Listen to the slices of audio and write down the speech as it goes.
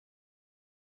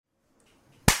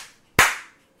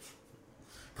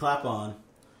Clap on.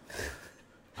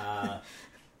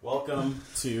 Welcome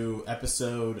to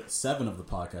episode 7 of the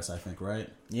podcast, I think, right?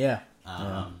 Yeah.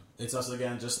 It's us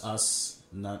again, just us,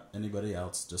 not anybody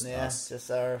else, just us. Just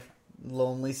our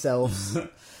lonely selves.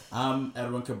 I'm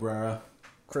Edwin Cabrera.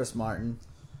 Chris Martin.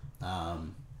 Not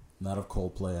of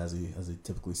Coldplay, as he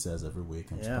typically says every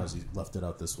week. I'm surprised he left it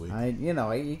out this week.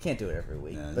 You can't do it every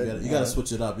week. Yeah, but, you gotta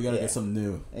switch it up. You gotta get something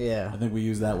new. Yeah. I think we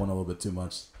use that one a little bit too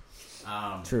much.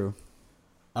 True.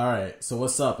 All right, so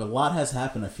what's up? A lot has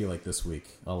happened, I feel like, this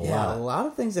week. A lot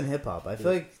of things in hip-hop. I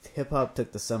feel like hip-hop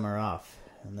took the summer off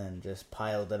and then just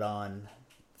piled it on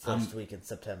first week in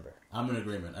September. I'm in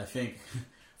agreement. I think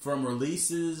from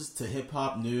releases to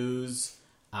hip-hop news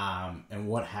and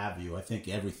what have you, I think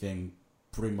everything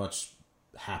pretty much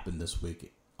happened this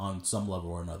week on some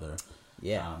level or another.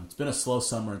 Yeah. It's been a slow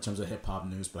summer in terms of hip-hop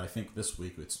news, but I think this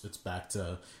week it's back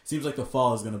to... Seems like the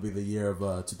fall is going to be the year of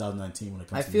 2019 when it comes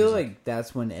to music. I feel like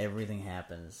that's when everything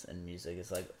happens in music. It's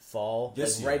like fall,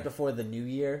 right before the new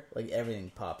year, like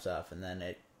everything pops off, and then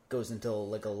it goes into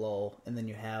like a lull, and then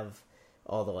you have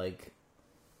all the like...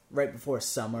 Right before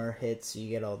summer hits, you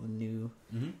get all the new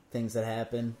things that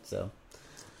happen, so...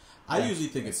 I usually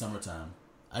think it's summertime.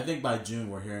 I think by June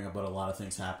we're hearing about a lot of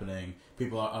things happening.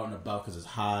 People are out and about because it's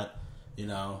hot. You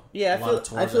know, yeah,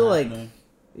 I feel like,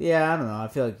 yeah, I don't know. I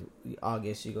feel like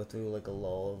August you go through like a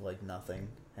lull of like nothing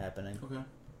happening. Okay,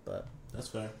 but that's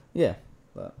fair. Yeah,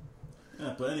 but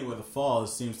anyway, the fall, it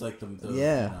seems like the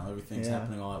everything's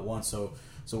happening all at once. So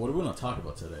what are we going to talk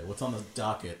about today? What's on the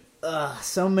docket?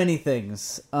 So many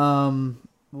things. So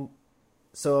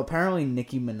apparently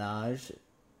Nicki Minaj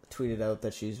tweeted out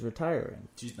that she's retiring.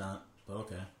 She's not, but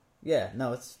okay. Yeah,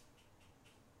 no,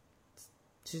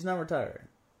 she's not retiring.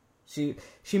 She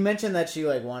mentioned that she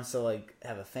like wants to like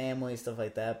have a family, stuff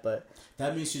like that, but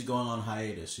that means she's going on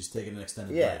hiatus. She's taking an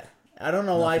extended break. Yeah, I don't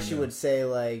know why she would say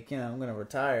like, I'm going to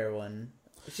retire when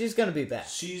she's going to be back.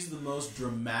 She's the most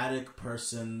dramatic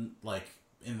person like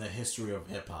in the history of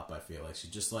hip hop. I feel like she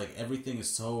just like everything is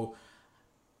so.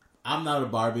 I'm not a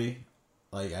Barbie.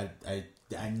 Like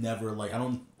I never like I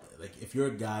don't like if you're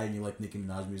a guy and you like Nicki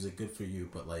Minaj music, good for you.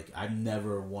 But like I've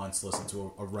never once listened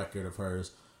to a record of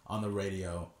hers on the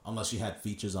radio, unless she had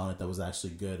features on it that was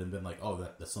actually good, and been like, "Oh,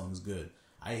 that song's good."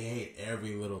 I hate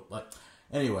every little like.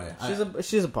 Anyway,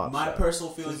 she's a pop star. My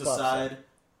personal feelings aside,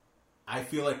 I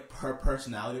feel like her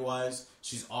personality wise,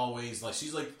 she's always like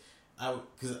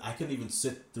because I couldn't even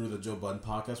sit through the Joe Budden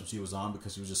podcast when she was on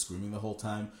because she was just screaming the whole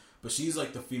time. But she's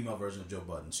like the female version of Joe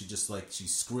Budden. She just like she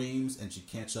screams and she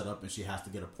can't shut up and she has to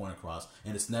get a point across,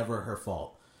 and it's never her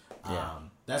fault. Yeah.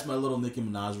 That's my little Nicki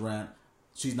Minaj rant.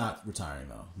 She's not retiring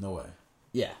though. No way.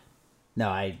 Yeah. No,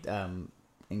 I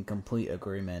in complete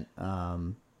agreement.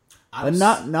 But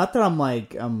not that I'm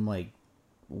like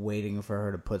waiting for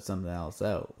her to put something else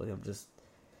out. Like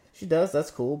she does, that's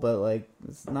cool, but like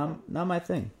it's not my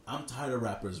thing. I'm tired of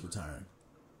rappers retiring.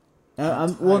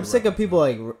 I'm sick of people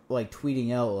like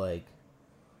tweeting out like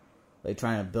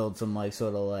trying to build some like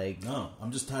sort of like. No,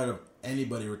 I'm just tired of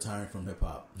anybody retiring from hip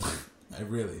hop. I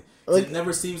really. Like, it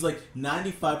never seems like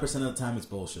 95% of the time it's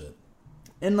bullshit.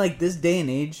 In like this day and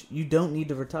age, you don't need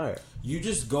to retire. You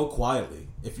just go quietly.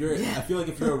 I feel like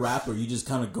if you're a rapper, you just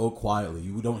kind of go quietly.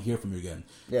 You don't hear from you again.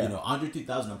 Yeah. You know, Andre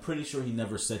 3000, I'm pretty sure he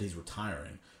never said he's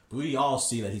retiring. But we all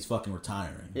see that he's fucking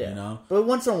retiring. Yeah. You know? But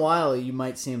once in a while, you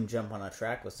might see him jump on a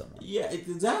track with someone. Yeah,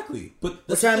 exactly. But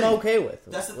which I'm okay with.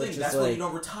 That's the thing. That's why you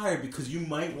don't retire, because you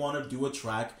might want to do a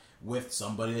track with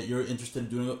somebody that you're interested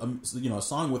in doing a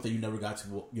song with that you never got to,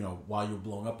 while you were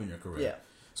blowing up in your career. Yeah.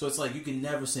 So it's like you can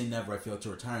never say never, I feel like,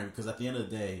 to retiring, because at the end of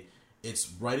the day,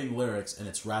 it's writing lyrics and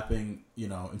it's rapping,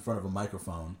 in front of a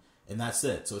microphone, and that's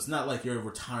it. So it's not like you're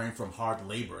retiring from hard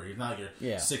labor. You're not like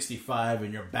you're 65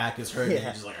 and your back is hurting and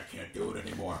you're just like, I can't do it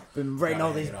anymore. Been writing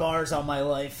all these bars all my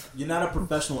life. You're not a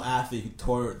professional athlete who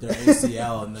tore their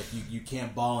ACL and like you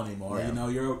can't ball anymore.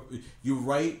 Yeah. You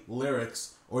write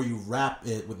lyrics or you rap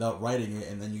it without writing it,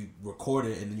 and then you record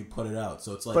it and then you put it out.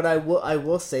 So it's like. But I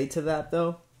will say to that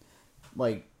though,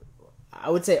 like, I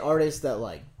would say artists that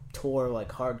like tour like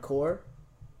hardcore.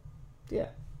 Yeah,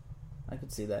 I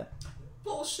could see that.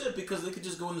 Bullshit, because they could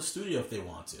just go in the studio if they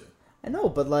want to. I know,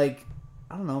 but like,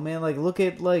 I don't know, man. Like, look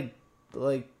at like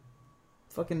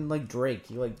fucking like Drake.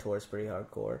 He like tours pretty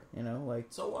hardcore, like.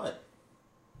 So what?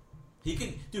 He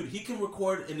can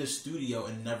record in his studio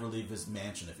and never leave his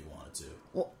mansion if he wanted to.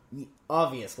 Well,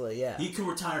 obviously, yeah. He can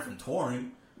retire from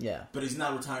touring. Yeah. But he's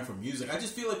not retiring from music. I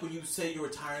just feel like when you say you're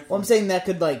retiring from... Well, I'm saying that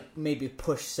could, like, maybe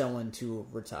push someone to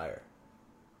retire.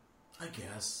 I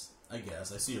guess. I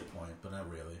see your point, but not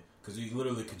really. Because you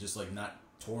literally could just, like, not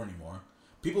tour anymore.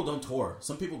 People don't tour.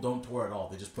 Some people don't tour at all.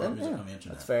 They just put up music on the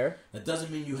internet. That's fair. That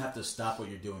doesn't mean you have to stop what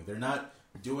you're doing. They're not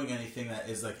doing anything that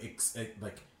is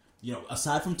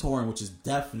aside from touring, which is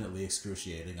definitely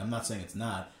excruciating. I'm not saying it's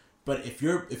not, but if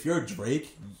you're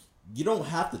Drake, you don't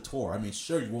have to tour. I mean,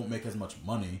 sure, you won't make as much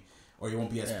money, or you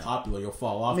won't be as popular. You'll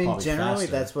fall off. I mean, generally,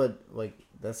 faster.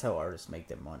 that's how artists make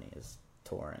their money, is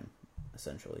touring,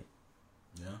 essentially.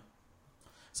 Yeah.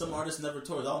 Some artists never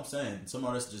tour. That's all I'm saying. Some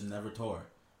artists just never tour.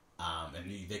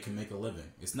 And they can make a living.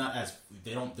 It's not as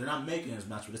they're not making as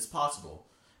much, but it's possible.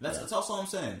 That's also what I'm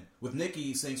saying. With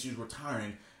Nicki saying she's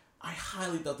retiring, I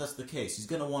highly doubt that's the case. She's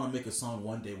gonna want to make a song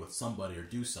one day with somebody or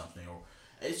do something, or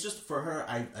it's just for her.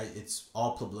 It's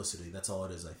all publicity. That's all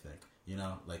it is. I think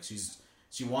like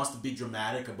she wants to be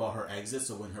dramatic about her exit,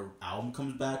 so when her album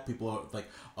comes back, people are like,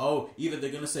 oh, either they're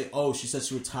gonna say, oh, she said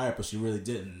she retired, but she really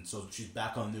didn't, so she's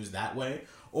back on the news that way.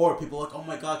 Or people are like, oh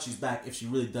my god, she's back if she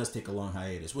really does take a long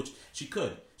hiatus, which she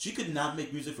could. She could not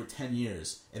make music for 10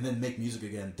 years and then make music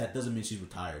again. That doesn't mean she's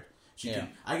retired.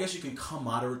 I guess she can come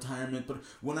out of retirement, but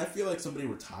when I feel like somebody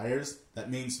retires,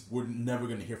 that means we're never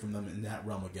going to hear from them in that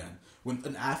realm again. When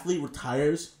an athlete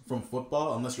retires from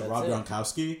football, unless you're Rob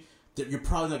Gronkowski, you're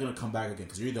probably not going to come back again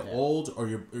because you're either old or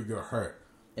you're hurt.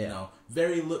 Yeah.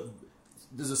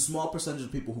 There's a small percentage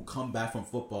of people who come back from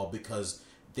football because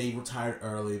they retired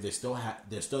early, they're still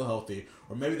healthy,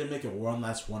 or maybe they're making one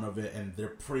last one of it and they're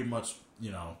pretty much,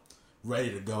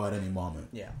 ready to go at any moment.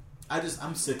 Yeah.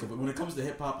 I'm sick of it. When it comes to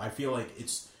hip hop, I feel like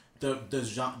it's the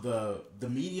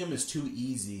medium is too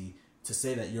easy to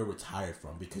say that you're retired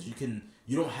from, because you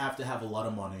don't have to have a lot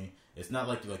of money. It's not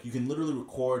like you can literally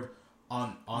record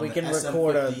on we can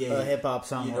record a hip hop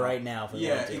song right now.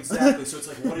 Exactly. So it's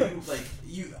like, what are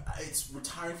you it's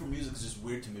retiring from music is just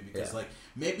weird to me because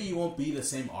maybe you won't be the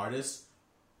same artist.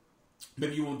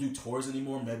 Maybe you won't do tours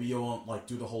anymore. Maybe you won't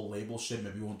do the whole label shit.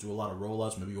 Maybe you won't do a lot of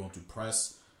rollouts. Maybe you won't do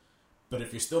press. But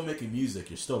if you're still making music,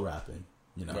 you're still rapping.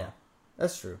 Yeah,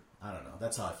 that's true. I don't know.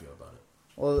 That's how I feel about it.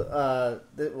 Well,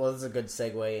 this is a good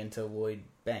segue into Lloyd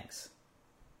Banks.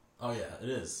 Oh yeah, it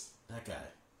is. That guy.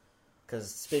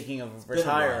 Because speaking of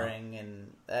retiring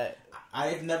and that,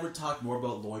 I've never talked more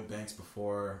about Lloyd Banks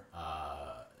before,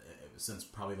 since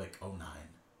probably 2009.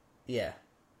 Yeah.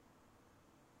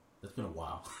 That's been a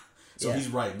while. So he's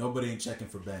right. Nobody ain't checking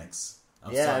for Banks.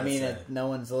 No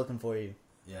one's looking for you.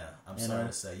 Yeah, I'm sorry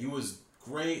to say. You was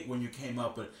great when you came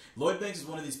up, but Lloyd Banks is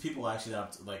one of these people actually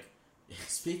that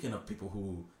speaking of people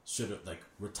who should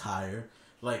retire,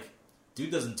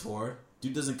 dude doesn't tour.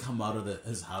 Dude doesn't come out of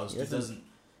his house. Dude doesn't.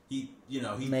 He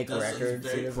make records.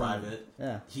 He's very private.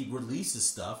 Yeah. He releases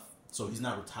stuff, so he's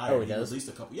not retired. Oh, he does? Released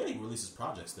a couple. Yeah, he releases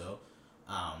projects though.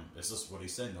 It's just what he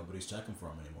said. Nobody's checking for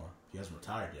him anymore. He hasn't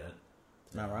retired yet.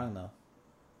 It's not wrong though.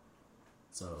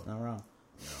 So it's not wrong.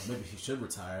 Maybe he should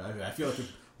retire. I feel like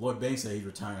if Lloyd Banks said he's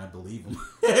retiring, I believe him.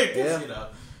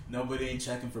 Nobody ain't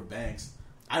checking for Banks.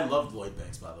 I loved Lloyd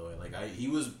Banks, by the way. He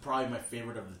was probably my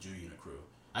favorite of the Jew Unit crew.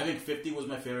 I think 50 was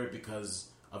my favorite because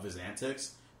of his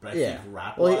antics. But I think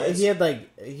rap-wise... Well,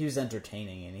 he was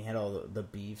entertaining, and he had all the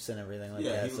beefs and everything that.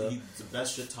 Yeah, he's the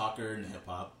best shit talker in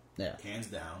hip-hop. Yeah. Hands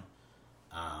down.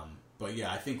 But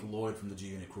yeah, I think Lloyd from the G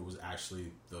Unit crew was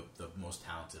actually the most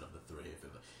talented of the three.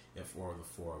 If or the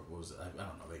four was, I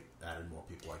don't know, they added more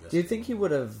people, I guess. Do you think he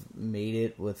would have made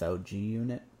it without G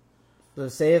Unit? So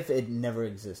say if it never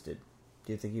existed,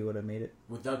 do you think he would have made it?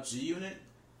 Without G Unit?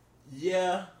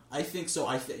 Yeah, I think so.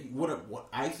 I don't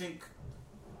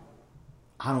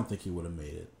think he would have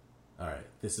made it. All right,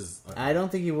 this is... I don't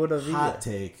think he would have either. Hot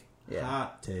take.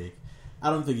 I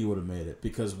don't think he would have made it,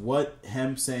 because what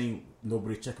him saying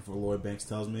nobody checking for Lloyd Banks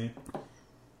tells me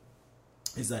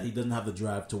is that he doesn't have the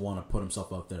drive to want to put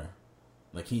himself out there.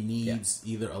 He needs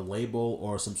either a label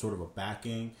or some sort of a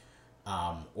backing,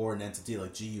 or an entity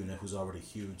like G Unit, who's already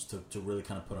huge, to really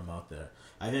kind of put him out there.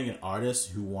 I think an artist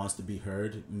who wants to be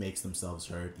heard makes themselves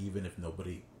heard, even if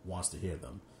nobody wants to hear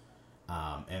them.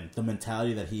 And the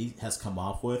mentality that he has come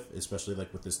off with, especially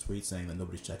with this tweet saying that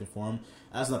nobody's checking for him,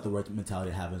 that's not the right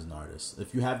mentality to have as an artist.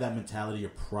 If you have that mentality,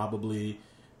 you're probably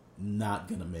not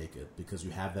gonna make it, because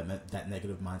you have that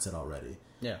negative mindset already.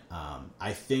 Yeah.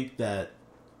 I think that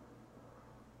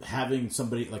having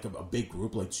somebody a big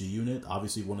group like G Unit,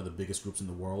 obviously one of the biggest groups in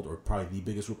the world, or probably the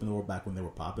biggest group in the world back when they were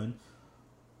popping,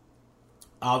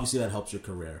 obviously that helps your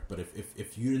career. But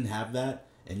if you didn't have that,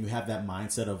 and you have that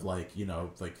mindset of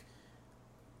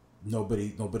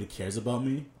nobody cares about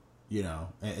me,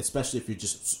 and especially if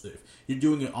you're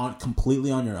doing it completely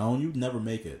on your own, you'd never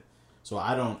make it. So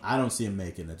I don't see him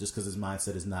making it, just because his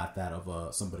mindset is not that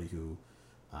of somebody who,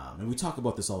 and we talk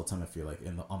about this all the time. I feel like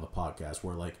on the podcast,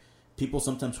 where people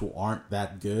sometimes who aren't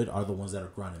that good are the ones that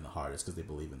are grinding the hardest because they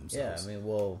believe in themselves. Yeah, I mean,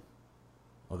 well,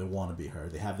 or they want to be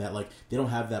heard. They have that like they don't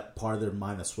have that part of their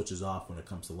mind that switches off when it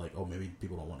comes to like, oh, maybe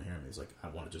people don't want to hear me. It's like I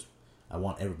want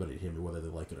everybody to hear me whether they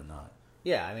like it or not.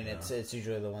 Yeah, I mean, it's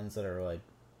usually the ones that are like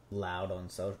loud on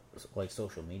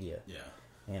social media. Yeah,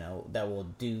 you know, that will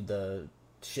do the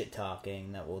shit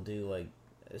talking. That will do like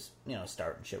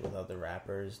starting shit with other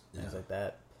rappers, things like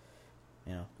that.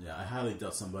 You know. Yeah, I highly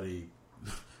doubt somebody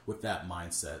with that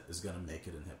mindset is going to make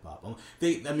it in hip hop.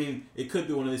 I mean, it could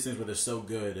be one of these things where they're so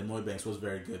good, and Lloyd Banks was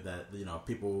very good that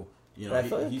people,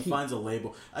 he finds a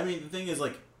label. I mean, the thing is,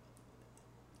 like,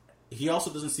 he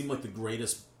also doesn't seem like the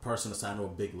greatest person to sign to a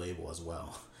big label as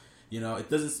well. It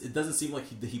doesn't seem like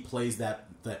he plays that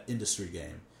industry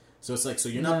game. So it's like,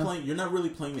 you're not really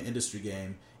playing the industry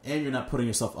game, and you're not putting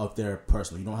yourself out there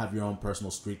personally. You don't have your own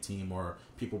personal street team or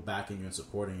people backing you and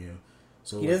supporting you.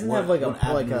 So he doesn't have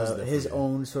his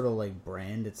own sort of like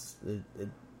brand.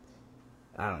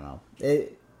 I don't know.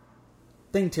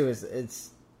 Thing too is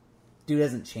dude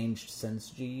hasn't changed since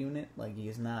G Unit. Like he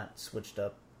has not switched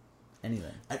up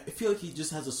anything. I feel like he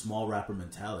just has a small rapper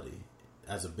mentality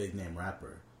as a big name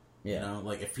rapper. Yeah,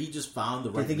 like if he just found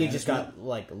the right. I think he just got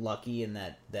like lucky in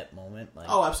that moment. Like,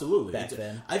 oh, absolutely. Back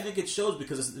then, I think it shows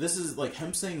because this is like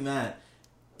him saying that.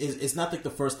 It's not like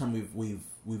the first time we've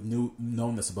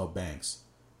known this about Banks.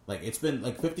 Like it's been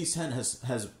like 50 Cent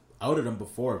has outed him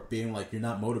before, being like you're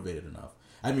not motivated enough.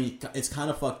 I mean, it's kind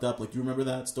of fucked up. Like, you remember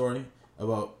that story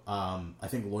about I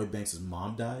think Lloyd Banks'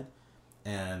 mom died,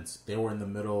 and they were in the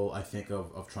middle, I think,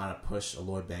 of trying to push a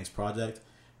Lloyd Banks project,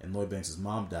 and Lloyd Banks'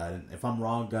 mom died. And if I'm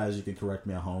wrong, guys, you can correct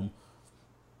me at home.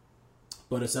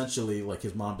 But essentially, like,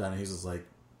 his mom died, and he's just like,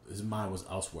 his mind was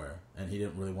elsewhere, and he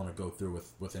didn't really want to go through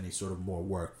with any sort of more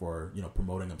work for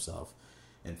promoting himself.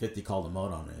 And 50 called him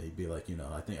out on it. He'd be like,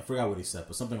 I forgot what he said,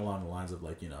 but something along the lines of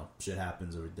like, shit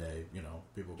happens every day.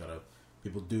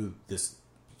 People do this,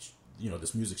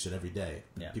 this music shit every day.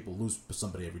 Yeah. People lose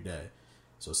somebody every day,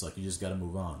 so it's like you just got to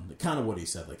move on. Kind of what he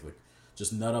said, like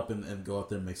just nut up and go out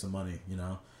there and make some money,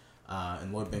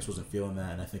 And Lloyd Banks wasn't feeling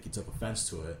that, and I think he took offense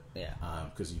to it. Yeah.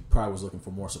 Because he probably was looking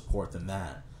for more support than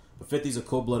that. But 50's a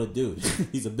cold-blooded dude.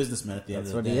 He's a businessman at the end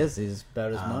of the day. That's what he is. He's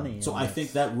about his money. So I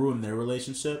think that ruined their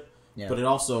relationship. Yeah. But it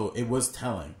was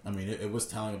telling. I mean, it was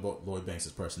telling about Lloyd Banks'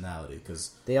 personality,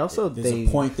 because there's a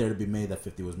point there to be made that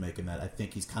 50 was making that I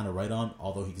think he's kind of right on,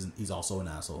 although he's also an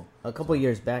asshole. A couple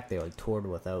years back, they like toured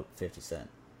without 50 Cent.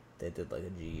 They did like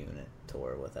a G Unit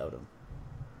tour without him.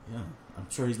 Yeah, I'm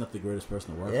sure he's not the greatest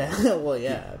person to work with. Yeah, well,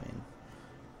 yeah, I mean,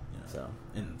 so.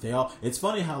 And it's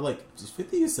funny how like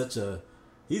 50 is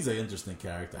he's an interesting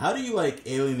character. How do you like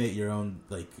alienate your own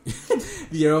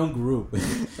your own group?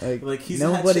 Like he's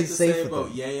had shit to say about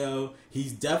Yayo.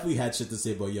 He's definitely had shit to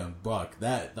say about Young Buck.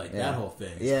 That whole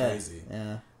thing is crazy.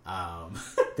 Yeah.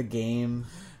 The Game.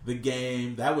 The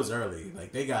Game, that was early.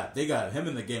 Like they got him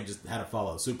in The Game just had to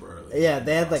follow super early. Yeah,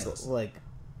 they had like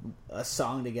a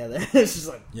song together. It's just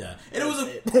like, yeah, and it was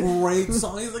a great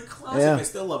song. It's a classic. Yeah. I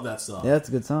still love that song. Yeah, it's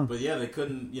a good song. But yeah, they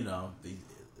couldn't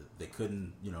they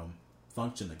couldn't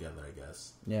function together, I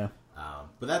guess. Yeah.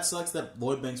 But that sucks that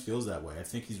Lloyd Banks feels that way. I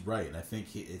think he's right, and I think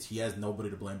he has nobody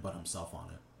to blame but himself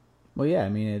on it. Well, yeah, I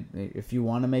mean, if you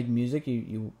want to make music,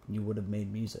 you would have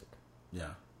made music.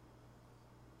 Yeah.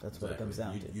 That's exactly what it comes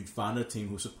down to. You'd find a team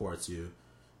who supports you.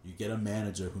 You get a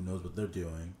manager who knows what they're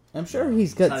doing. I'm sure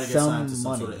he's got some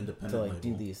money sort of to like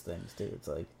do these things too. It's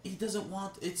like he doesn't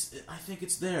want. I think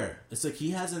it's there. It's like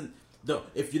he hasn't.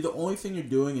 If you're the only thing you're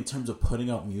doing in terms of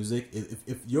putting out music,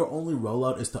 if your only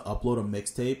rollout is to upload a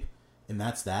mixtape, and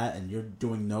that's that, and you're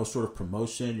doing no sort of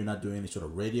promotion, you're not doing any sort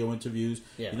of radio interviews,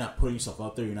 you're not putting yourself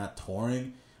out there, you're not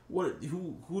touring.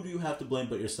 Who do you have to blame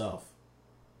but yourself?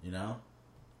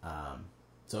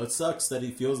 So it sucks that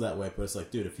he feels that way, but it's like,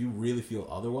 dude, if you really feel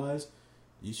otherwise,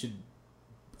 you should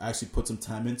actually put some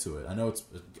time into it. I know it's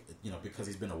because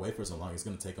he's been away for so long, it's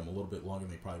going to take him a little bit longer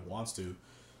than he probably wants to,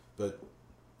 but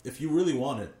if you really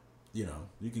want it, you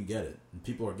can get it, and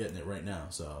people are getting it right now.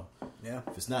 So yeah,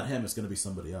 if it's not him, it's going to be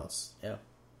somebody else. Yeah.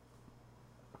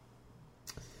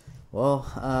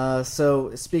 Well,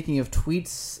 so speaking of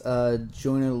tweets,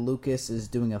 Joyner Lucas is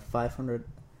doing a $500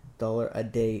 a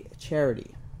day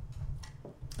charity.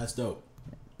 That's dope.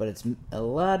 But it's a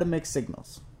lot of mixed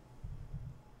signals.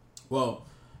 Well,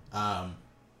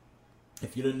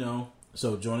 if you didn't know,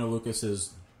 so Joyner Lucas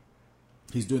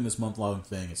he's doing this month-long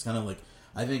thing. It's kind of like,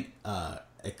 I think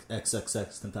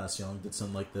XXXTentacion did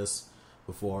something like this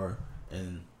before,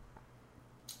 and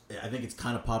I think it's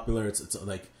kind of popular. It's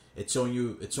like it's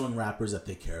showing rappers that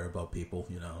they care about people.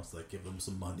 It's like give them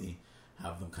some money,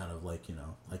 have them kind of like,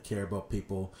 like care about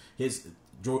people. His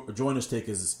Joyner's take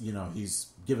is, he's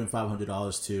giving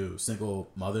 $500 to single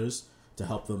mothers to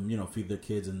help them, feed their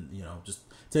kids and, just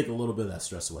take a little bit of that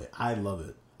stress away. I love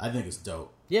it. I think it's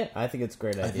dope. Yeah, I think it's a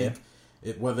great idea. I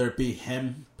think whether it be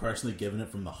him personally giving it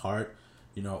from the heart,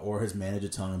 or his manager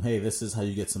telling him, hey, this is how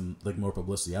you get some like more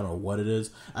publicity. I don't know what it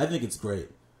is. I think it's great.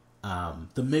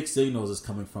 The mixed signals is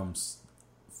coming from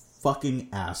fucking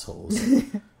assholes.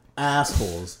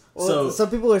 Assholes. Well, so some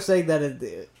people are saying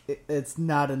that it's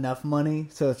not enough money,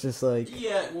 so it's just like...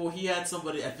 Yeah, well, he had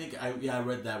somebody, I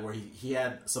read that, where he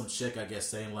had some chick, I guess,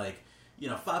 saying like,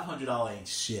 $500 ain't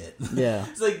shit. Yeah.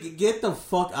 It's like, get the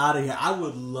fuck out of here. I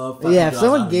would love $500. Yeah, if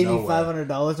someone gave me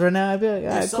 $500 right now, I'd be like, all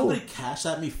right, if somebody cashed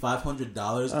at me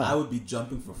 $500, I would be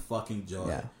jumping for fucking joy.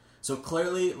 Yeah. So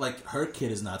clearly, like, her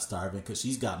kid is not starving because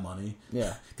she's got money.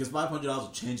 Yeah. Because $500 will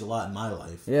change a lot in my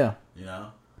life. Yeah.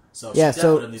 So yeah, she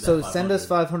definitely needs so that send us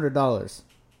 $500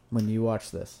 when you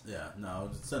watch this. Yeah, no,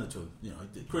 send it to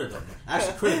Critic.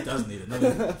 Actually, Critic does need it.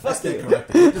 I stand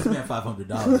corrected. Give this man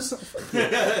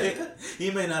 $500.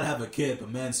 He may not have a kid, but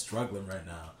man's struggling right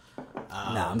now.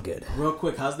 Nah, I'm good. Real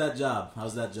quick, how's that job?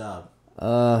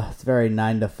 It's very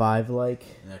 9 to 5 like.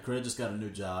 Yeah, Critic just got a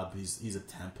new job. He's a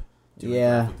temp doing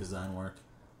graphic design work.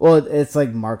 Well, it's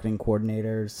like marketing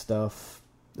coordinator stuff,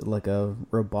 like a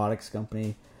robotics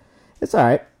company. It's all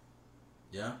right.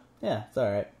 Yeah? Yeah, it's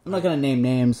alright. I'm not gonna name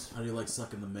names. How do you like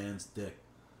sucking the man's dick?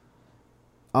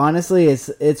 Honestly,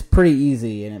 it's pretty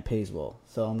easy and it pays well,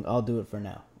 so I'll do it for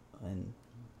now. And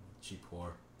cheap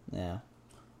whore. Yeah.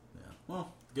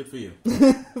 Well, good for you.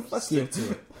 Fuck Stick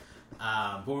to it.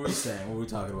 What were we saying? What were we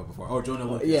talking about before? Oh, Joyner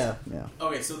Lucas. Yeah.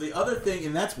 Okay, so the other thing,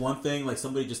 and that's one thing, like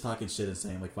somebody just talking shit and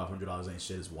saying like $500 ain't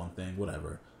shit is one thing.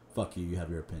 Whatever. Fuck you. You have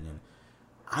your opinion.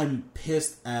 I'm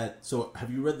pissed at... So, have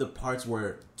you read the parts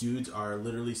where dudes are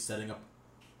literally setting up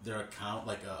their account,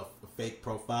 like a fake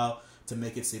profile, to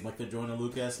make it seem like they're Joyner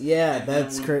Lucas? Yeah, and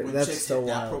that's crazy. That's chicks so hit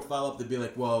that wild. profile up, they'd be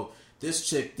like, well, this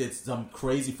chick did something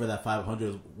crazy for that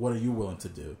 $500. What are you willing to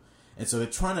do? And so they're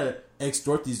trying to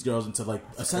extort these girls into, like,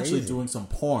 essentially doing some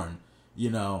porn,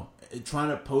 trying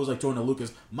to pose like Joyner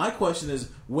Lucas. My question is,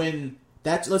 when...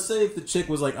 let's say if the chick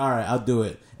was like, all right, I'll do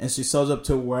it, and she shows up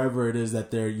to wherever it is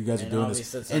that you guys are doing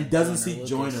this, and doesn't see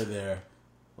Joyner there,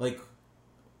 like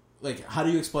how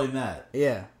do you explain that?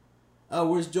 Yeah. Oh,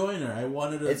 where's Joyner? I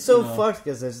wanted to. It's so fucked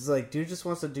because it's like, dude just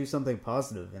wants to do something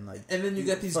positive and like. And then you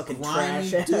got these fucking grimy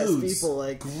trash dudes, people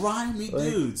like grimy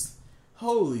dudes.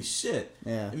 Holy shit!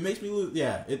 Yeah, it makes me lose.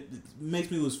 Yeah, it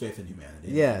makes me lose faith in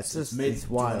humanity. Yeah, it's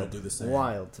wild. Do the same.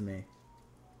 Wild to me.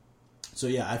 So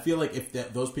yeah, I feel like if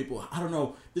those people, I don't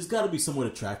know, there's got to be some way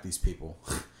to track these people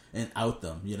and out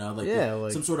them,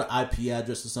 like some sort of IP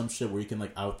address or some shit where you can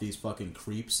like out these fucking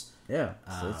creeps. Yeah,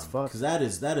 it's fucked.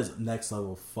 Because that is next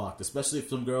level fucked, especially if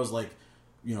some girls like,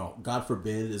 God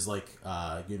forbid is like,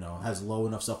 has low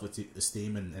enough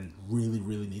self-esteem and really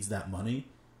really needs that money,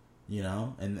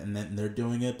 and then they're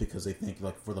doing it because they think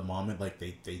like for the moment like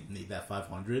they need that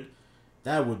 $500.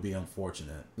 That would be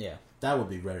unfortunate. Yeah. That would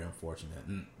be very unfortunate.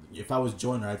 And if I was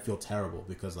Joyner, I'd feel terrible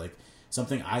because, like,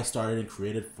 something I started and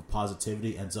created for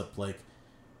positivity ends up, like,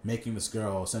 making this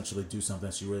girl essentially do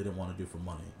something she really didn't want to do for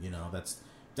money.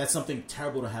 That's something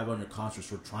terrible to have on your conscience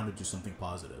for trying to do something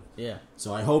positive. Yeah.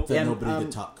 So I hope that nobody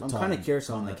could talk. I'm kind of curious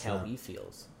on, like, how he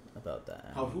feels about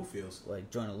that. Who feels? Like,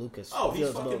 Joyner Lucas. Oh, he's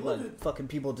feels fucking about, livid. Like, fucking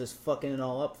people just fucking it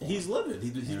all up for He's him. livid.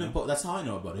 He's been. That's how I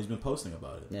know about it. He's been posting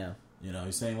about it. Yeah.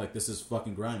 He's saying, like, this is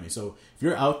fucking grimy. So, if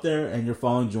you're out there and you're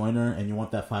following Joyner and you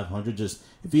want that $500, just,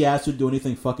 if he asks you to do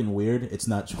anything fucking weird, it's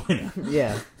not Joyner.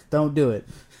 Yeah, don't do it.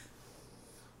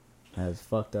 That's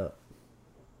fucked up.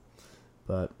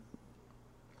 But,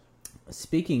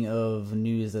 speaking of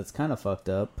news that's kind of fucked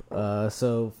up,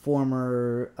 so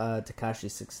former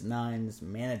Tekashi 6ix9ine's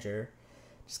manager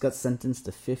just got sentenced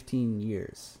to 15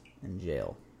 years in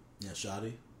jail. Yeah,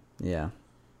 Shoddy? Yeah.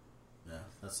 Yeah,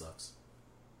 that sucks.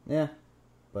 Yeah,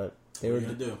 but what are you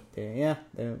gonna do?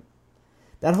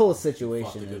 That whole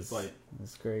situation is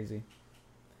crazy.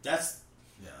 I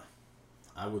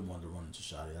wouldn't want to run into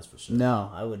Shoddy, that's for sure.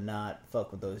 No, I would not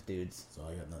fuck with those dudes. So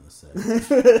I got nothing to say.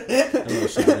 Hello,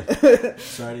 Shoddy.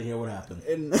 Sorry to hear what happened.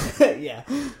 Yeah,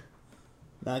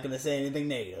 not gonna say anything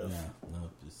negative. Yeah,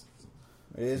 no, just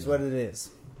it is what it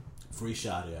is. Free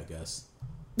Shoddy, I guess.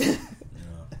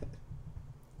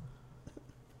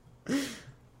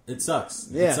 It sucks.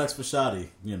 Yeah. It sucks for Shoddy,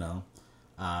 He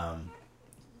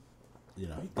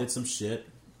did some shit.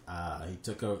 He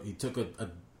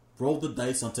rolled the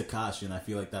dice on Tekashi, and I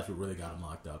feel like that's what really got him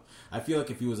locked up. I feel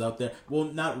like if he was out there, well,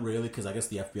 not really, because I guess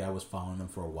the FBI was following him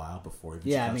for a while before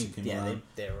Tekashi came around.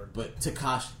 They were. But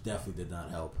Tekashi definitely did not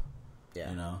help. Yeah.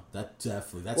 You know, that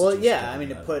definitely... That's well, yeah, I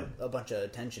mean, it put a bunch of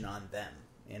attention on them,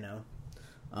 you know?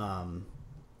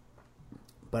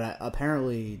 But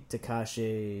apparently,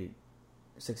 Tekashi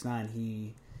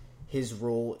 6ix9ine, his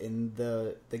role in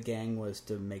the gang was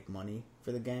to make money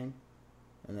for the gang.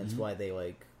 And that's why they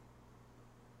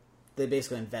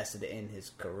basically invested in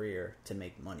his career to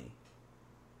make money.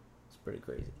 It's pretty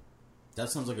crazy. That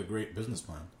sounds like a great business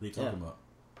plan. What are you talking about?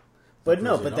 But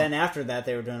no, but then after that,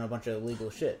 they were doing a bunch of illegal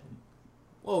shit.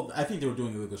 Well, I think they were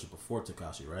doing illegal shit before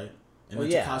Tekashi, right? And then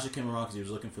Tekashi came around because he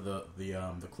was looking for the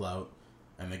clout,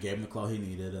 and they gave him the clout he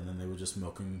needed, and then they were just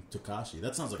milking Tekashi.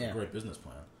 That sounds like a great business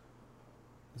plan.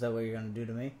 Is that what you're going to do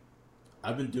to me?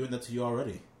 I've been doing that to you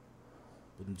already.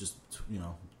 Been just,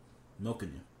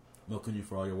 milking you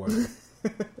for all your work.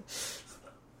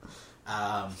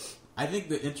 I think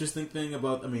the interesting thing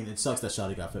about, it sucks that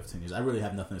Shotti got 15 years. I really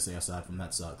have nothing to say aside from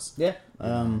that sucks. Yeah.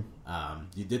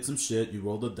 You did some shit. You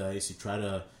rolled the dice. You try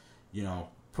to,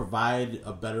 provide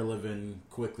a better living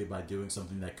quickly by doing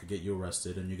something that could get you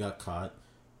arrested, and you got caught.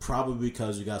 Probably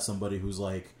because you got somebody who's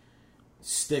like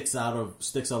sticks out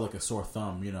like a sore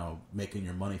thumb. Making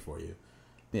your money for you.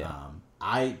 Yeah.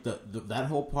 That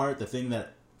whole part, the thing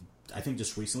that I think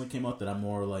just recently came out that I'm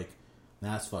more like,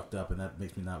 that's fucked up, and that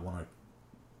makes me not want to.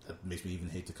 That makes me even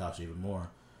hate Tekashi even more.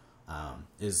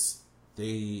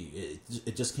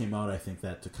 It just came out, I think,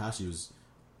 that Tekashi was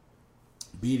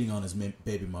beating on his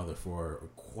baby mother for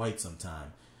quite some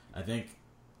time. I think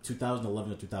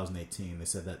 2011 to 2018, they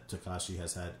said that Tekashi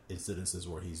has had incidences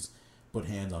where he's put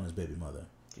hands on his baby mother.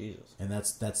 Jesus. And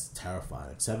that's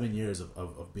terrifying. 7 years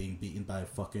of being beaten by a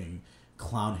fucking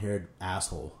clown-haired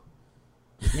asshole.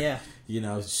 Yeah.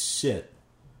 Shit.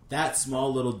 That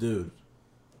small little dude.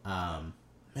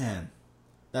 Man,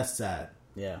 that's sad.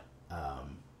 Yeah.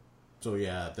 So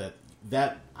yeah,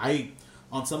 that I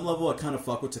on some level I kind of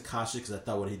fuck with Tekashi because I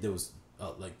thought what he did was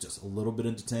just a little bit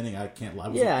entertaining. I can't lie. I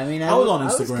was on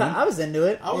Instagram. I was into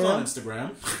it. I was on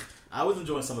Instagram. I was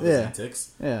enjoying some of his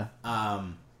antics. Yeah.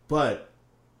 But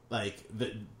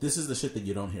this is the shit that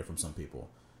you don't hear from some people.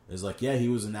 It's like, yeah, he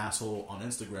was an asshole on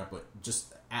Instagram, but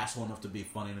just asshole enough to be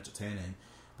funny and entertaining.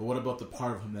 But what about the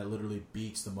part of him that literally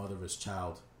beats the mother of his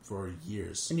child for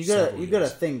years? And you gotta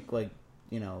think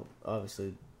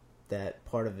obviously that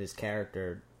part of his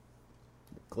character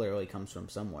clearly comes from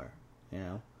somewhere,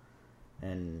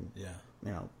 and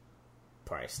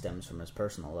probably stems from his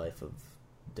personal life of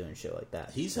doing shit like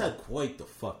that. He's had quite the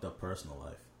fucked up personal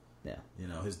life. Yeah,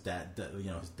 his dad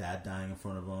dying in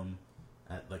front of him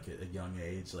at a young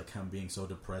age, him being so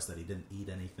depressed that he didn't eat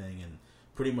anything and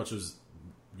pretty much was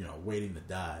waiting to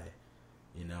die,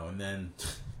 and then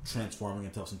transforming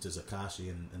himself into Tekashi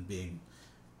and being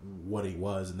what he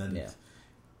was, and then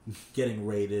getting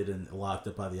raided and locked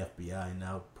up by the FBI, and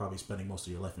now probably spending most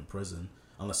of your life in prison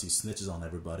unless he snitches on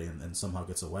everybody and somehow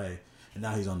gets away. And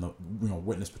now he's on the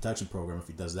witness protection program if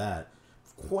he does that.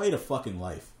 Quite a fucking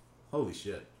life. Holy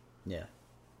shit. Yeah.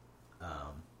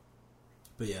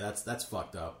 But yeah, that's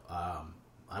fucked up.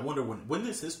 I wonder when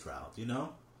is his trial? Do you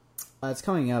know? It's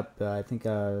coming up. I think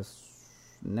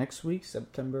next week,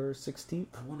 September 16th.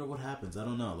 I wonder what happens. I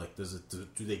don't know.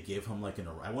 Do they give him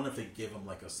I wonder if they give him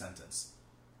a sentence,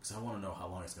 because I want to know how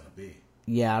long it's gonna be.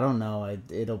 Yeah, I don't know.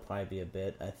 It'll probably be a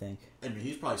bit, I think.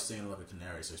 He's probably singing like a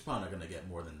canary, so he's probably not gonna get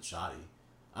more than Shotti.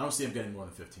 I don't see him getting more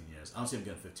than 15 years. I don't see him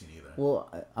getting 15 either. Well,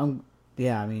 I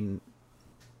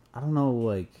don't know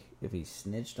if he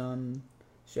snitched on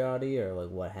Shotti or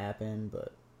what happened,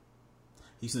 but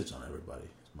he snitched on everybody.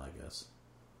 Is my guess.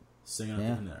 Singing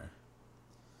like a canary.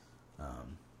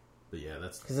 But yeah,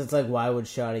 that's because it's why would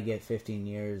Shotti get 15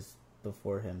 years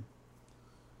before him?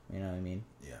 You know what I mean?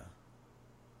 Yeah.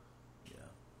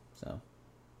 So,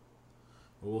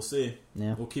 well, we'll see.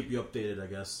 Yeah, we'll keep you updated, I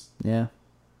guess. Yeah.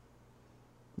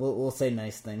 We'll say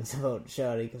nice things about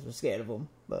Shotti because we're scared of him,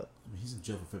 but he's in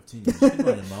jail for 15 years. Keep on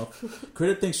your mouth.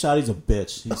 Critter thinks Shotti's a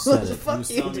bitch. He said it. He was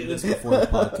telling me this before the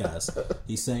podcast.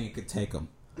 He's saying it could take him.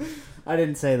 I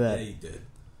didn't say that. Yeah, he did.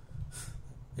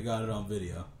 I got it on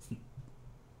video.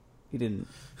 He didn't.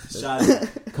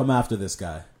 Shotti, come after this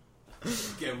guy.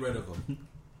 Get rid of him.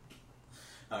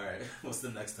 All right. What's the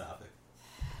next topic?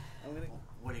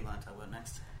 What do you want to talk about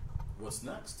next? What's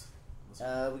next?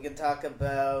 We can talk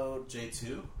about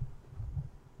J2.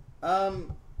 I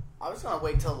was gonna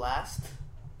wait till last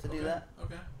to do that.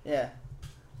 Okay. Yeah.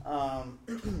 Want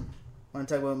to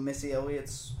talk about Missy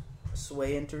Elliott's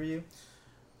Sway interview?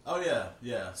 Oh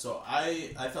yeah. So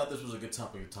I thought this was a good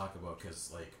topic to talk about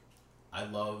because I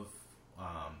love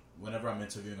whenever I'm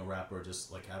interviewing a rapper,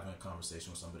 just having a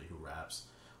conversation with somebody who raps.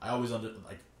 I always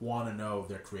want to know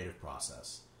their creative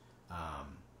process.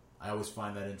 I always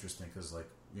find that interesting because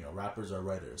rappers are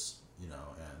writers,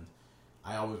 and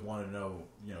I always want to know,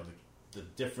 the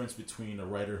difference between a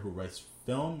writer who writes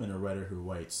film and a writer who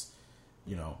writes,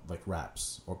 like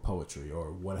raps or poetry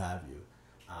or what have you.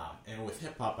 And with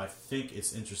hip hop, I think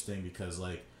it's interesting because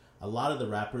like a lot of the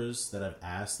rappers that I've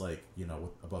asked, like,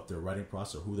 about their writing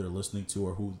process or who they're listening to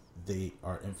or who they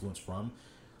are influenced from,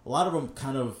 a lot of them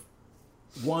kind of,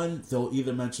 one, they'll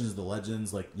either mention the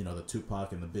legends, like, the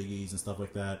Tupac and the Biggies and stuff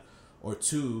like that, or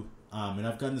two, and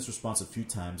I've gotten this response a few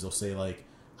times, they'll say, like,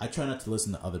 I try not to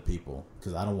listen to other people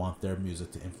because I don't want their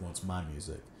music to influence my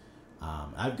music.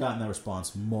 I've gotten that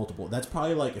response multiple. That's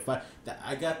probably like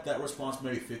I got that response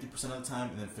maybe 50% of the time,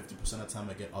 and then 50% of the time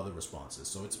I get other responses.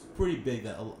 So it's pretty big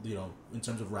that in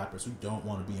terms of rappers who don't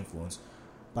want to be influenced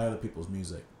by other people's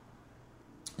music.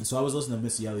 And so I was listening to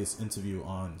Missy Elliott's interview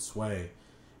on Sway,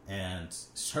 and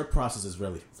her process is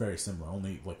really very similar,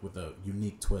 only like with a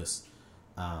unique twist.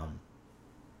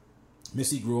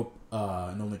 Missy grew up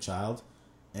an only child,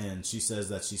 and she says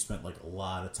that she spent like a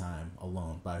lot of time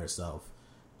alone by herself.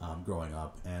 Growing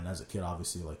up, and as a kid,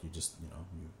 obviously, like you just,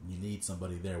 you need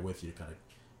somebody there with you to kind of,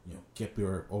 get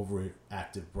your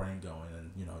overactive brain going,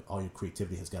 and all your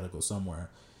creativity has got to go somewhere.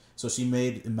 So she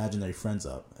made imaginary friends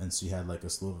up, and she had like a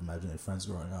slew of imaginary friends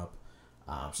growing up.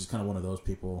 She's kind of one of those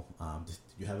people. Did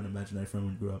you have an imaginary friend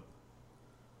when you grew up?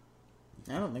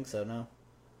 I don't think so. No.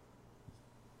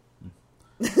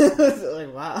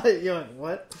 Like, wow, you're like,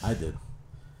 what? I did.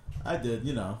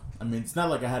 I mean, it's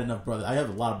not like I had enough brothers. I have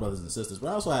a lot of brothers and sisters, but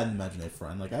I also had an imaginary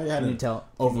friend. Like, I had an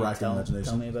overactive imagination.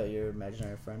 Tell me about your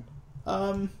imaginary friend.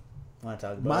 Want to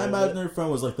talk about my imaginary friend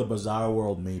was like the bizarre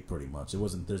world me, pretty much. It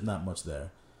wasn't. There's not much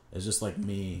there. It's just like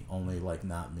me, only like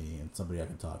not me, and somebody I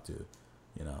can talk to.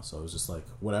 So it was just like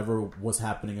whatever was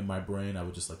happening in my brain, I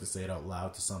would just like to say it out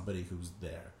loud to somebody who's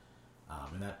there.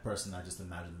 And that person, I just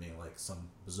imagined being like some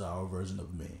bizarre version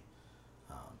of me.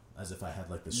 As if I had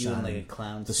like the you shining, like a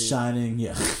clown the suit. Shining,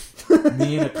 yeah,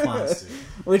 me in a clown suit,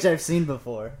 which I've seen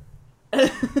before. Yeah,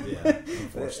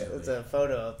 unfortunately, it's a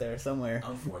photo out there somewhere.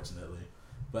 Unfortunately,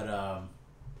 but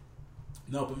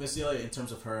no, but Missy Elliott, in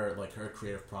terms of her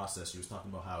creative process, she was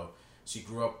talking about how she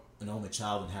grew up an only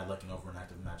child and had like an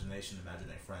overactive imagination,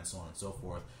 imaginary friends, so on and so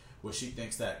forth. Where she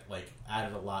thinks that like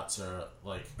added a lot to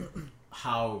like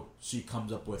how she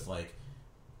comes up with like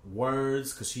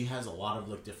words, because she has a lot of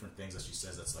like different things that she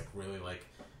says that's like really like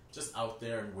just out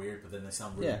there and weird, but then they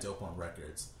sound really dope on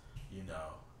records,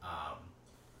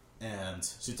 and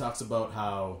she talks about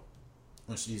how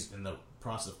when she's in the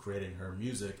process of creating her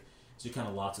music, she kind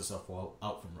of locks herself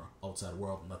out from her outside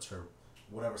world and lets her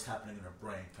whatever's happening in her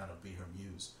brain kind of be her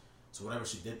muse. So whatever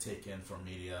she did take in from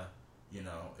media,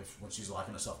 when she's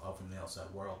locking herself out from the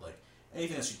outside world, like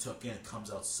anything that she took in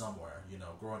comes out somewhere.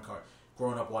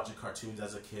 Growing up watching cartoons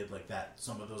as a kid, like that,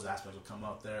 some of those aspects will come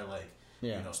out there, like,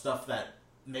 stuff that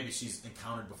maybe she's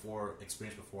encountered before,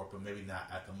 experienced before, but maybe not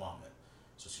at the moment.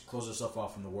 So she closes herself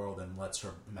off from the world and lets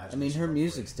her imagination. I mean, her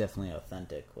music's definitely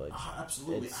authentic. Like,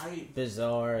 absolutely. It's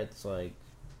bizarre. It's like,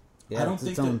 I don't it's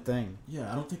think its own thing.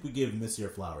 Yeah, I don't think we gave Missy her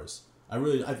flowers.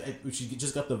 She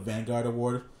just got the Vanguard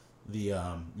Award, the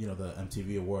the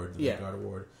MTV Award, the Vanguard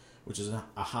Award, which is a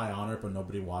high honor, but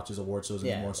nobody watches award shows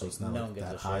anymore, so it's not like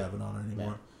that high of an honor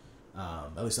anymore.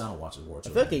 At least I don't watch award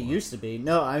shows. I feel like it used to be.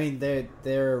 No, I mean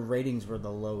their ratings were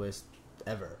the lowest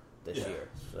ever this year.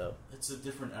 So it's a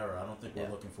different era. I don't think we're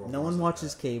looking for. No one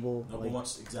watches cable. No one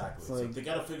watches exactly. So they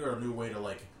got to figure out a new way to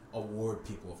like award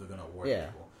people if they're going to award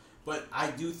people. But I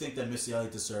do think that Missy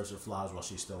Elliott deserves her flowers while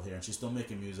she's still here, and she's still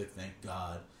making music. Thank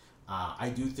God.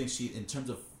 I do think she, in terms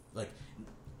of like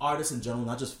artists in general,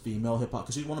 not just female hip hop,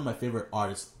 because she's one of my favorite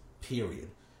artists. Period.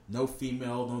 No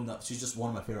female, she's just one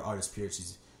of my favorite artists. Period.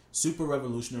 She's super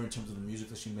revolutionary in terms of the music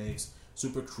that she makes.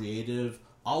 Super creative.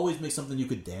 Always makes something you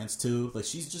could dance to. Like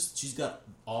she's got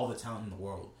all the talent in the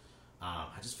world.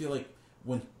 I just feel like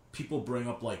when people bring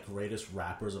up like greatest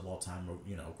rappers of all time, or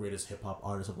greatest hip hop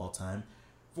artists of all time,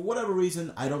 for whatever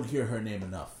reason, I don't hear her name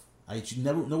enough.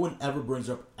 No one ever brings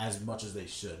her up as much as they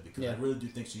should, because I really do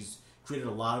think she's created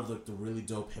a lot of the really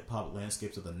dope hip hop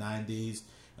landscapes of the '90s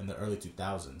and the early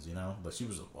 2000s. Like she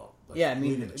was I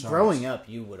mean, growing up,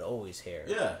 you would always hear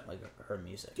like her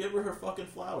music. Give her fucking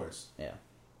flowers. Yeah.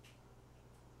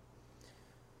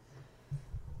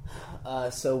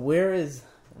 So where is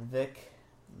Vic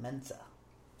Mensa?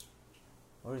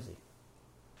 Where is he?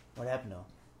 What happened to him?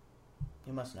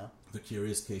 You must know. The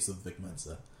Curious Case of Vic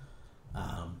Mensa.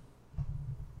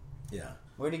 Yeah.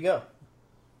 Where'd he go?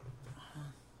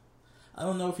 I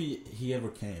don't know if he ever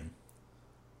came.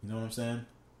 You know what I'm saying?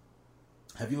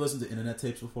 Have you listened to Internet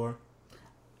Tapes before?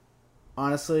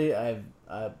 Honestly, I'm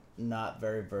not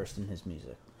very versed in his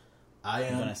music.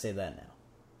 I'm going to say that now.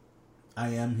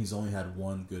 I.M. He's only had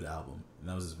one good album, and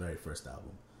that was his very first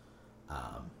album.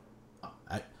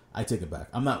 I take it back.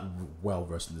 I'm not well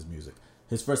versed in his music.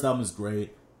 His first album is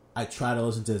great. I try to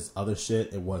listen to his other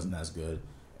shit. It wasn't as good.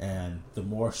 And the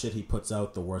more shit he puts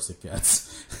out, the worse it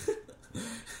gets.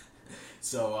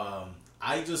 So,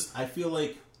 I feel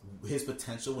like his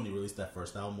potential when he released that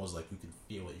first album was like, you can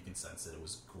feel it, you can sense it. It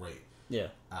was great. Yeah.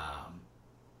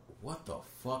 What the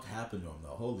fuck happened to him, though?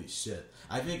 Holy shit.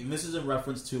 I think this is in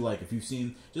reference to, like, if you've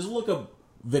seen... Just look up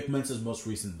Vic Mensa's most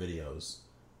recent videos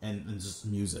and just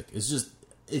music. It's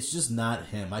just not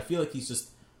him. I feel like he's just...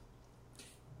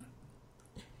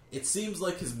 It seems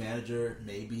like his manager,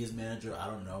 maybe his manager, I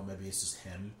don't know, maybe it's just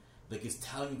him. Like, he's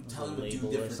telling him to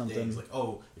do different things. Like,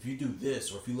 oh, if you do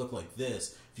this, or if you look like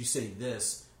this, if you say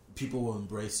this, people will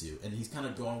embrace you. And he's kind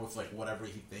of going with, like, whatever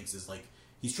he thinks is, like...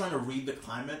 He's trying to read the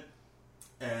climate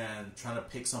and trying to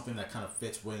pick something that kind of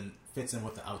fits in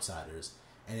with the outsiders.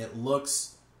 And it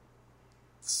looks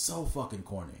so fucking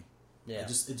corny. Yeah. It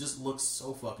just looks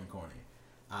so fucking corny.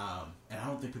 And I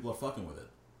don't think people are fucking with it.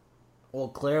 Well,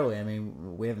 clearly, I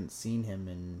mean, we haven't seen him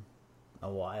in a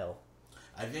while.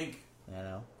 I think...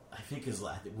 I think his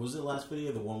last... Was it last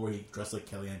video? The one where he dressed like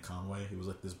Kellyanne Conway? He was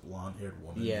like this blonde-haired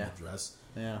woman in a dress?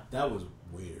 Yeah. That was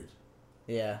weird.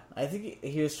 Yeah. I think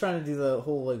he was trying to do the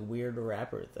whole, like, weird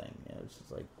rapper thing. You know, it's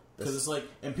just like... Because it's like...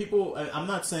 And people... I'm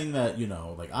not saying that, you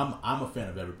know... Like, I'm a fan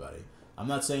of everybody. I'm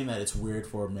not saying that it's weird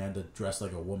for a man to dress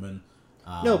like a woman...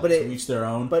 no, but to each their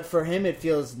own. But for him, it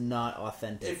feels not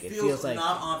authentic. It feels like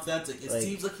not authentic. It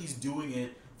seems like he's doing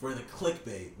it for the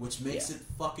clickbait, which makes it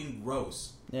fucking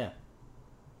gross. Yeah,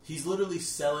 he's literally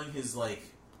selling his like.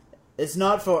 It's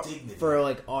not for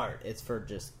like art. It's for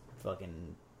just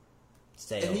fucking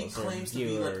sales. And he claims to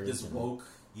be like this woke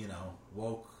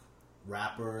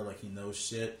rapper. Like he knows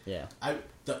shit. Yeah,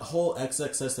 the whole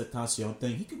XXXTentacion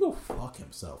thing. He could go fuck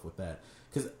himself with that.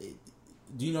 Because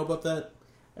do you know about that?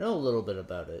 I know a little bit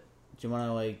about it. Do you want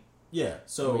to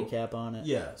recap on it?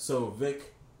 Yeah. So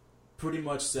Vic pretty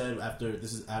much said after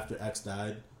X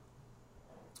died,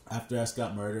 after X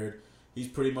got murdered, he's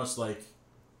pretty much like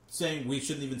saying we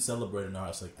shouldn't even celebrate an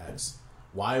artist like X.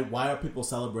 Why are people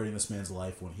celebrating this man's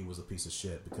life when he was a piece of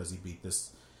shit because he beat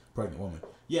this pregnant woman?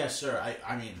 Yeah, sure.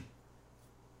 I mean,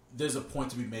 there's a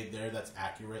point to be made there that's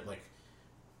accurate. Like,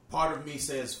 part of me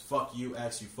says, "Fuck you,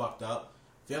 X. You fucked up."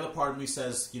 The other part of me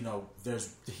says, you know,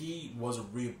 he was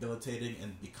rehabilitating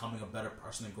and becoming a better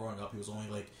person and growing up. He was only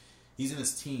like, he's in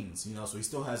his teens, you know, so he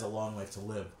still has a long life to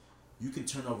live. You can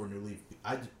turn over a new leaf.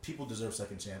 People deserve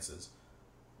second chances.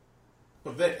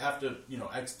 But Vic, after, you know,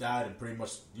 X died and pretty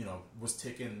much, you know, was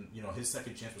taken, you know, his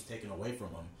second chance was taken away from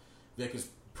him. Vic is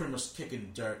pretty much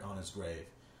kicking dirt on his grave.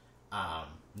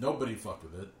 Nobody fucked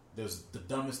with it. There's the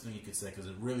dumbest thing you could say because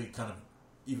it really kind of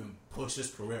even pushed his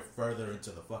career further into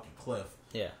the fucking cliff.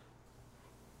 Yeah.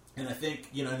 And I think,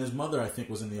 you know, and his mother, I think,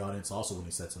 was in the audience also when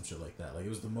he said some shit like that. Like, it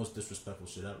was the most disrespectful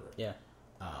shit ever. Yeah.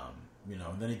 You know,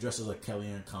 and then he dresses like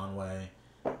Kellyanne Conway.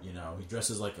 You know, he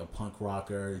dresses like a punk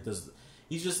rocker.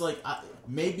 He's just like,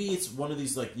 maybe it's one of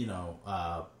these, like, you know,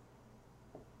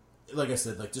 like I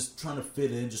said, like, just trying to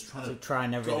fit in, just trying to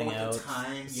trying everything go with out, the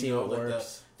time, see you know, what like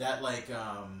works.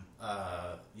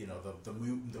 You know, the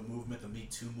movement, the Me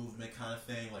Too movement kind of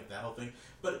thing, like that whole thing.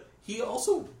 But he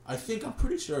also, I'm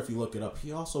pretty sure if you look it up,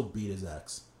 he also beat his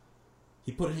ex.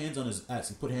 He put hands on his ex.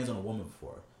 He put hands on a woman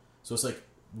before. So it's like,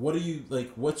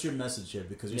 what's your message here?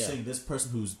 Because you're saying this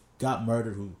person who's got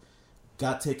murdered, who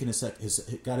got taken his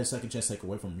second chance taken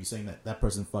away from him, you're saying that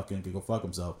person fucking could go fuck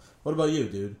himself. What about you,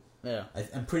 dude? Yeah.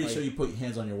 I'm pretty sure you put your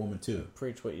hands on your woman too.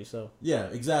 Preach what you sow. Yeah,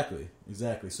 exactly.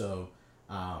 So,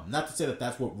 not to say that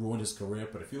that's what ruined his career,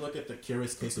 but if you look at the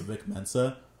curious case of Vic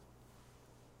Mensa,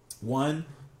 one,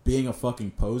 being a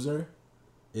fucking poser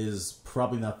is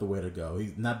probably not the way to go.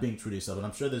 He's not being true to yourself. And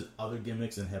I'm sure there's other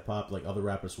gimmicks in hip-hop, like other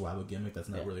rappers who have a gimmick that's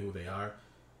not really who they are,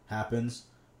 happens.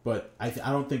 But I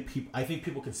think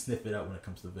people can sniff it out when it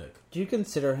comes to Vic. Do you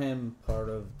consider him part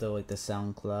of the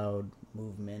SoundCloud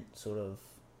movement, sort of?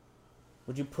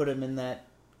 Would you put him in that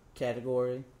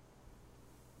category?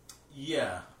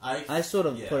 Yeah, I sort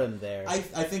of put him there. I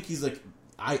think he's like,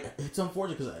 it's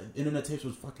unfortunate because Internet Tapes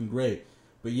was fucking great,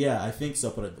 but yeah, I think so.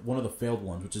 But one of the failed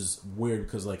ones, which is weird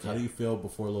because like, how do you fail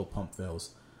before Lil Pump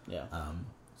fails? Yeah.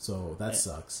 So that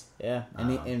sucks. Yeah,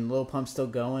 and Lil Pump's still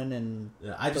going, and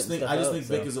I just think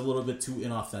Vic is a little bit too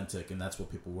inauthentic, and that's what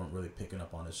people weren't really picking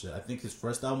up on his shit. I think his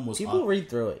first album was people read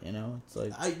through it, you know. It's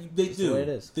like they do. The way it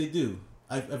is. They do.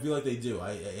 I feel like they do.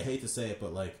 I hate to say it,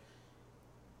 but like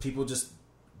people just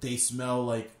they smell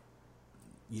like,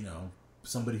 you know,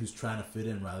 somebody who's trying to fit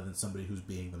in rather than somebody who's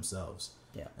being themselves.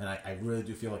 Yeah. And I really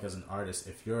do feel like as an artist,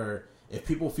 if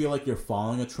people feel like you're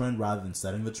following a trend rather than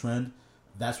setting the trend,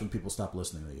 that's when people stop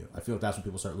listening to you. I feel like that's when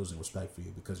people start losing respect for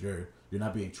you because you're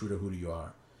not being true to who you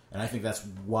are. And I think that's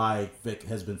why Vic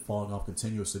has been falling off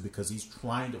continuously, because he's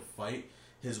trying to fight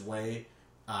his way,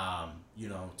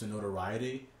 to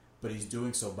notoriety, but he's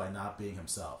doing so by not being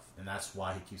himself, and that's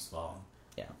why he keeps falling.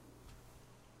 Yeah.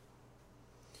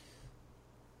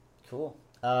 Cool.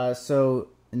 So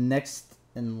next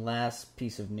and last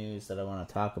piece of news that I want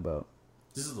to talk about.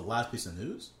 This is the last piece of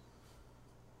news?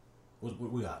 What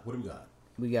we got? What do we got?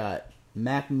 We got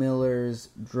Mac Miller's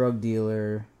drug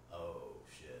dealer. Oh,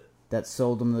 shit. That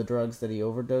sold him the drugs that he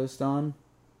overdosed on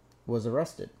was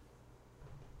arrested.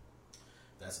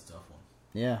 That's a tough one.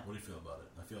 Yeah. What do you feel about it?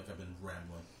 I feel like I've been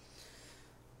rambling.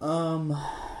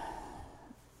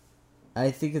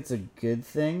 I think it's a good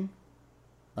thing.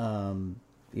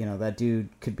 That dude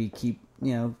could be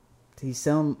he's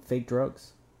selling fake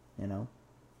drugs,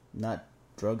 not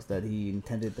drugs that he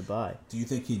intended to buy. Do you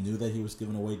think he knew that he was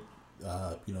giving away,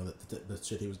 the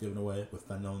shit he was giving away with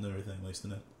fentanyl and everything laced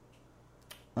in it?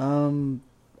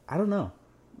 I don't know.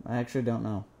 I actually don't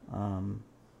know.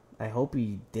 I hope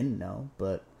he didn't know,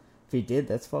 but if he did,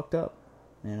 that's fucked up,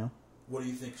 What do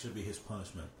you think should be his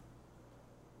punishment?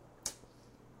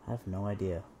 I have no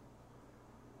idea.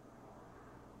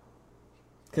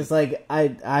 Because,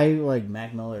 I like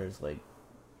Mac Miller is like...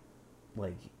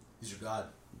 He's your god.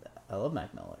 I love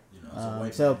Mac Miller. As a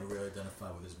white man, you really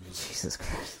identify with his music. Jesus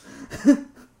Christ.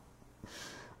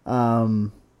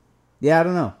 Yeah, I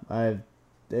don't know.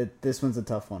 This one's a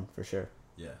tough one, for sure.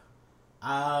 Yeah.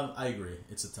 I agree.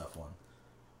 It's a tough one.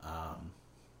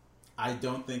 I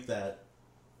don't think that...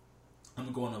 I'm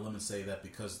going to go on a limb and say that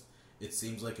because it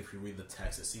seems like if you read the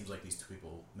text, it seems like these two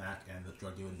people, Mac and the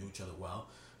drug dealer, knew each other well.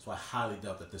 So I highly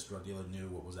doubt that this drug dealer knew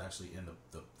what was actually in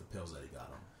the pills that he got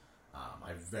him.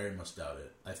 I very much doubt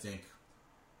it. I think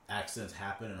accidents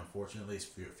happen, and unfortunately,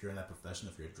 if you're in that profession,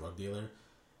 if you're a drug dealer,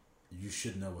 you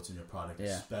should know what's in your product,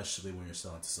 especially when you're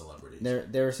selling to celebrities.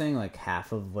 They were saying like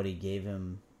half of what he gave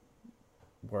him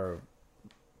were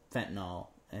fentanyl,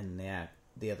 and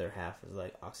the other half was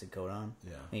like oxycodone.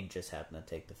 Yeah. And he just happened to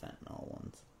take the fentanyl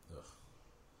ones. Ugh.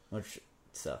 Which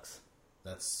sucks.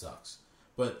 That sucks.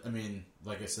 But, I mean,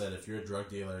 like I said, if you're a drug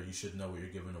dealer, you should know what you're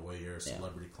giving away your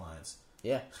celebrity clients.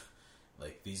 Yeah.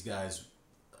 Like, these guys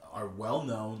are well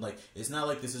known. Like, it's not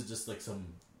like this is just like some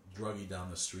druggie down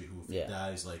the street who, if he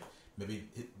dies, like, maybe,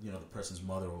 the person's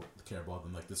mother will care about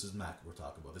them. Like, this is Mac we're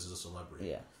talking about. This is a celebrity.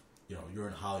 Yeah. You're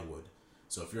in Hollywood.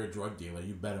 So if you're a drug dealer,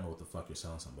 you better know what the fuck you're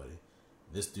selling somebody.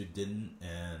 This dude didn't,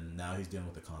 and now he's dealing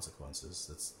with the consequences.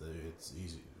 It's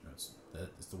easy.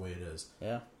 It's the way it is.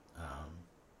 Yeah.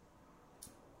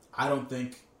 I don't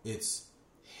think it's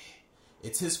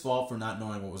his fault for not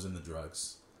knowing what was in the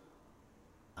drugs.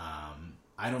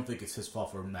 I don't think it's his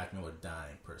fault for Mac Miller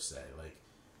dying per se. Like,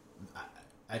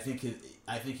 I think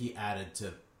he added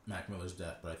to Mac Miller's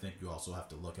death, but I think you also have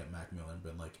to look at Mac Miller and be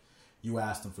like, you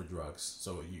asked him for drugs,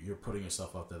 so you're putting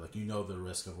yourself out there. Like, the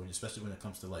risk of especially when it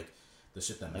comes to like the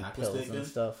shit that Mac was taking and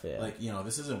stuff. Yeah. Like,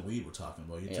 this isn't weed we're talking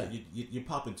about. You're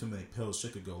popping too many pills,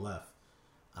 shit could go left.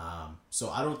 So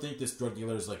I don't think this drug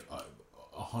dealer is like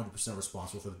 100%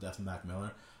 responsible for the death of Mac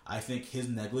Miller. I think his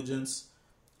negligence,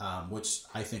 which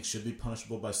I think should be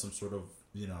punishable by some sort of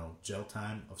jail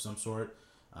time of some sort.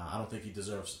 I don't think he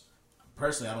deserves.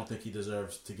 Personally, I don't think he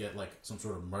deserves to get like some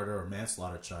sort of murder or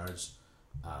manslaughter charge.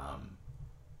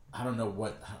 I don't know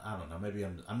what. I don't know. Maybe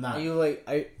I'm not.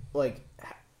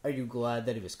 Are you glad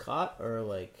that he was caught, or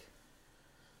like?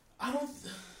 I don't.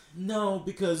 No,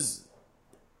 because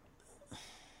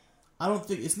I don't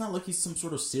think it's not like he's some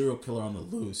sort of serial killer on the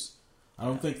loose. I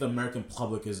don't think the American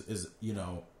public is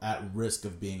at risk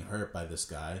of being hurt by this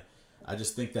guy. I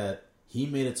just think that he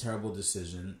made a terrible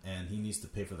decision and he needs to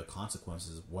pay for the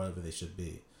consequences of whatever they should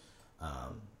be.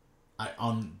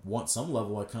 On some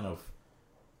level, I kind of,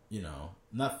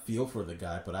 not feel for the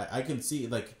guy, but I can see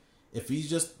like if he's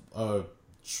just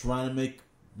trying to make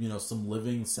some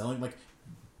living selling, like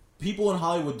people in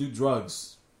Hollywood do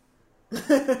drugs.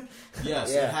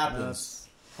 Yes, it happens.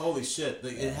 Holy shit,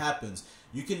 it happens.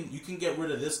 You can get rid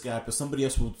of this guy, but somebody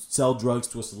else will sell drugs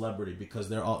to a celebrity because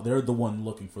they're the one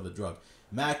looking for the drug.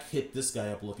 Mac hit this guy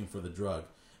up looking for the drug.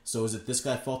 So is it this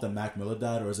guy's fault that Mac Miller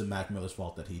died, or is it Mac Miller's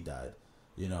fault that he died?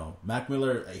 Mac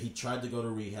Miller, he tried to go to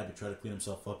rehab, he tried to clean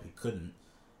himself up, he couldn't,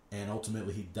 and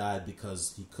ultimately he died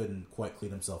because he couldn't quite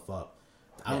clean himself up.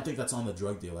 I don't think that's on the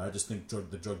drug dealer. I just think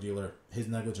the drug dealer, his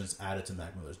negligence added to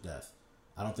Mac Miller's death.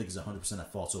 I don't think he's 100%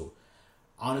 at fault. So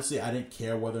honestly, I didn't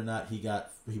care whether or not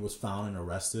he was found and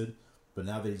arrested. But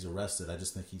now that he's arrested, I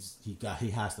just think he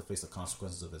has to face the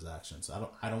consequences of his actions.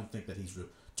 I don't think that he's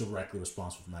directly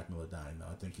responsible for Mac Miller dying.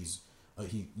 though. I think he's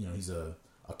a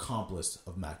accomplice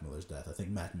of Mac Miller's death. I think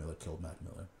Mac Miller killed Mac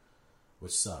Miller,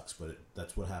 which sucks. But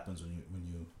that's what happens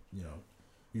when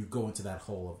you go into that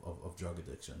hole of drug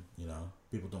addiction.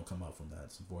 People don't come out from that.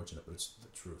 It's unfortunate, but it's the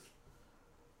truth.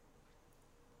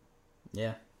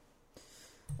 Yeah.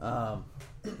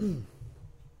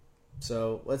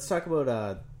 So let's talk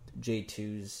about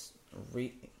J2's.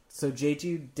 So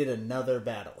J2 did another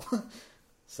battle.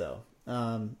 So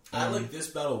I like this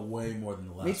battle way more than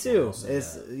the last. Me too.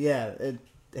 One,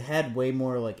 it had way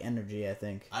more like energy. I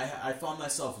think I found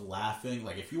myself laughing.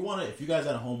 Like if you guys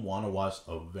at home want to watch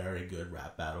a very good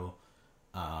rap battle,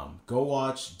 go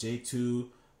watch J2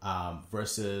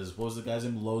 versus what was the guy's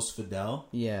name? Los Fidel.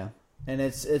 Yeah, and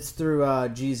it's through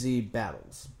GZ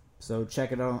Battles. So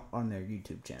check it out on their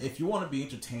YouTube channel. If you want to be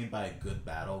entertained by a good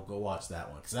battle, go watch that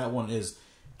one because that one is.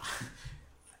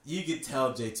 You could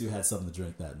tell J2 had something to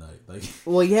drink that night. Like,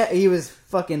 well, yeah, he was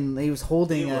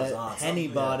holding a Henny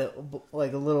bottle,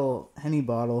 like a little Henny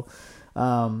bottle.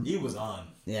 He was on.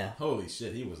 Yeah. Holy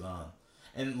shit, he was on.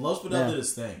 And Los Fidel did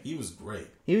his thing. He was great.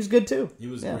 He was good too. He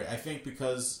was great. I think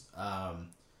because,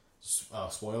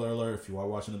 spoiler alert, if you are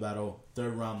watching the battle,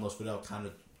 third round, Los Fidel kind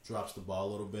of drops the ball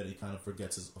a little bit. He kind of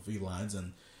forgets a few lines,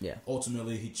 and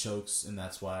ultimately he chokes, and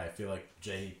that's why I feel like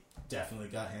Jay definitely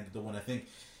got handed the win. I think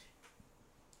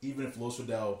even if Los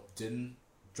Fidel didn't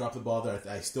drop the ball there,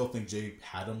 I still think Jay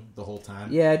had him the whole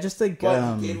time. Yeah, just like...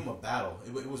 But he gave him a battle.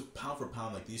 It was pound for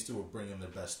pound. Like, these two were bringing their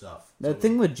best stuff. The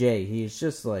thing with Jay, he's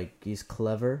just like... He's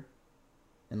clever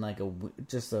in like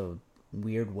just a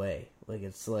weird way. Like,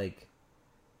 it's like...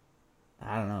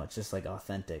 I don't know. It's just like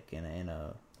authentic in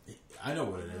a I know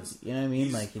what it is. You know what I mean?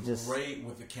 He's like, he just... great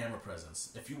with the camera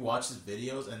presence. If you watch his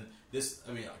videos, and this...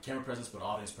 I mean, camera presence, but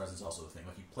audience presence is also the thing.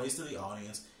 Like, he plays to the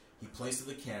audience... He plays to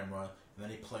the camera, and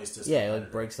then he plays to his competitor. He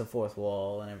like breaks the fourth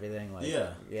wall and everything. Like,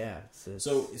 yeah.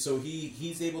 So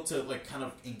he's able to like kind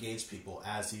of engage people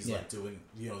as he's like doing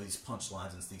these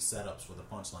punchlines and these setups for the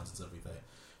punchlines and everything.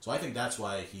 So I think that's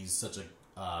why he's such a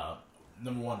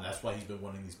number one. That's why he's been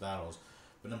winning these battles.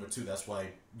 But number two, that's why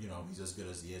he's as good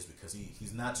as he is because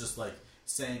he's not just like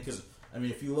saying because I mean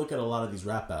if you look at a lot of these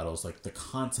rap battles, like the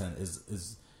content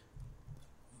is.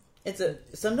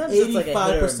 Sometimes it's like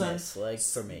a hit or miss, like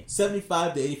for me.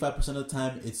 75 to 85% of the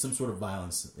time, it's some sort of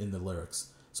violence in the lyrics.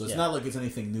 So it's not like it's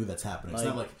anything new that's happening. It's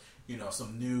not like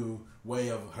some new way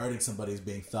of hurting somebody is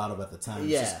being thought of at the time.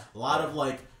 It's just a lot of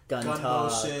like gun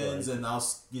motions and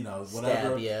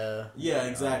whatever. Yeah,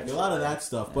 exactly. A lot of that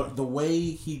stuff. But the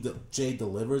way Jay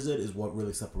delivers it is what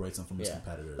really separates him from his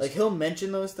competitors. Like he'll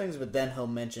mention those things, but then he'll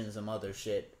mention some other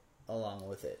shit along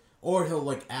with it. Or he'll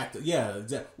like act,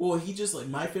 exactly. Well, he just like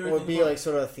my favorite. Or thing be like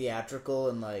sort of theatrical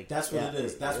and like. That's what it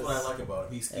is. That's what I like about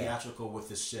him. He's theatrical with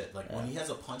his shit. Like when he has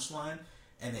a punchline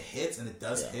and it hits and it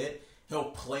does hit,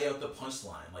 he'll play out the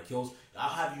punchline. Like I'll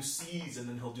have you seize, and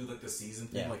then he'll do like the season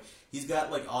thing. Like he's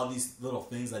got like all these little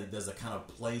things that he does that kind of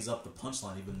plays up the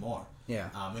punchline even more. Yeah.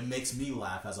 It makes me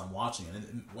laugh as I'm watching it,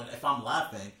 and if I'm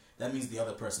laughing, that means the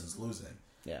other person's losing.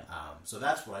 Yeah. So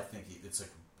that's what I think. It's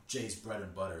like. Jay's bread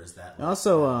and butter is that. Like,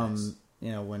 also,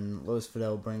 when Los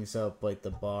Fidel brings up like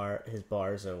his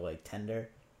bars are like tender.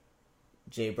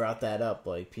 Jay brought that up,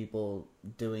 like people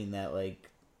doing that, like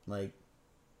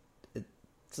it's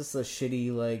just a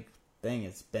shitty like thing.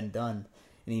 It's been done,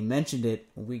 and he mentioned it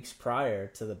weeks prior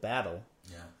to the battle.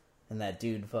 Yeah, and that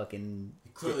dude fucking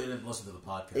he clearly didn't listen to the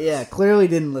podcast. Yeah, clearly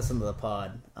didn't listen to the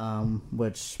pod.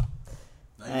 Which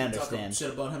now you I understand. Talk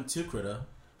shit about him too, Critter.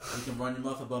 You can run your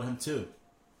mouth about him too.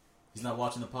 He's not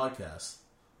watching the podcast.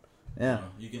 Yeah,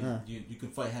 you can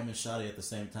fight him and Shotty at the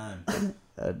same time.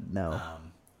 No.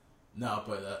 No,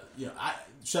 but I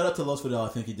shout out to Los Fidel. I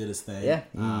think he did his thing. Yeah,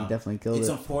 he definitely killed it. It's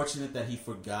unfortunate that he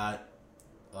forgot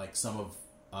like some of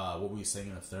what we were saying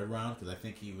in the third round because I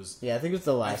think he was. Yeah, I think it was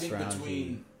the last round.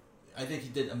 I think he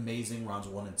did amazing rounds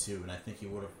 1 and 2, and I think he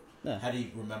would have had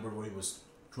he remembered what he was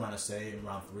trying to say in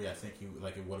round 3. I think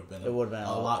it would have been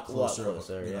a lot closer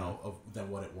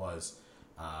than what it was.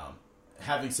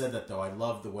 Having said that, though, I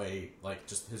love the way, like,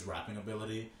 just his rapping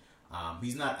ability.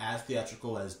 He's not as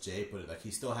theatrical as Jay, but like he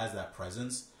still has that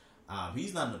presence.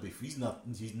 He's not to be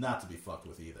fucked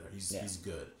with either. He's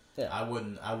good. Yeah. I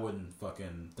wouldn't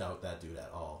fucking doubt that dude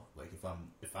at all. Like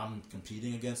if I'm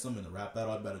competing against him in the rap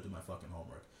battle, I better do my fucking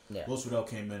homework. Yeah. Los Fidel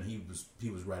came in, he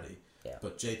was ready. Yeah.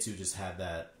 But J2 just had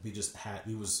that. He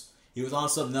was on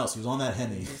something else. He was on that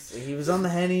Henny. He was on the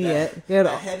Henny.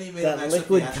 Henny made that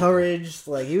liquid courage.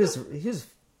 Like he was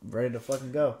ready to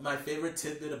fucking go. My favorite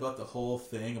tidbit about the whole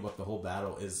thing, about the whole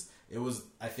battle, is It was,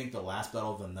 I think, the last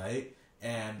battle of the night.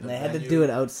 And they had to do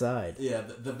it outside. Yeah,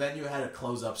 the venue had a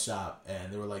close-up shop,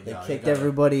 and they were like, they kicked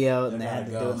everybody out, and they had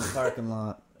to do it in the parking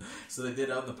lot. So they did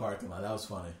it out in the parking lot. That was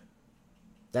funny.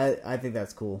 I think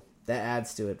that's cool. That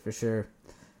adds to it for sure.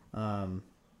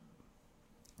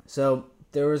 So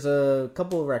there was a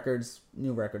couple of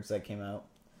new records that came out.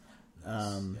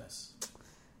 Nice. Yes.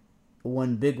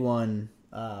 One big one,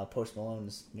 Post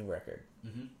Malone's new record.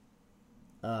 Mm-hmm.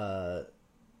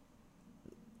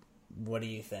 What do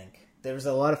you think? There was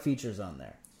a lot of features on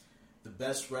there. The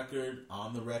best record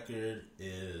on the record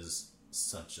is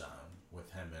Sunshine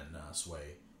with him and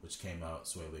Sway, which came out, with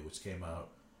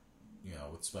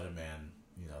Spider-Man,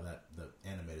 the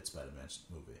animated Spider-Man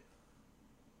movie.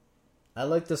 I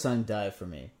like the song Die For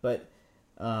Me, but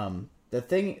the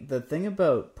thing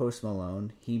about Post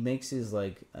Malone, he makes these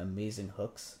like amazing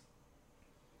hooks.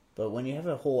 But when you have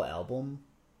a whole album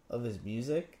of his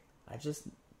music, I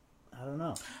don't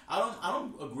know. I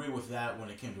don't agree with that when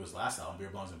it came to his last album, Beer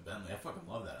Bongs and Bentley. I fucking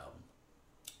love that album.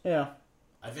 Yeah.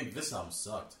 I think this album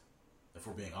sucked, if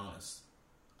we're being honest.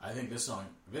 I think this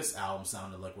album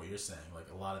sounded like what you're saying, like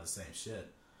a lot of the same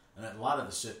shit. And a lot of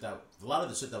the shit that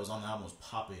was on the album was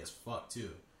poppy as fuck too.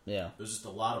 Yeah. There's just a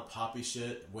lot of poppy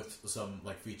shit with some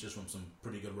like features from some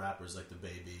pretty good rappers, like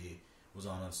DaBaby was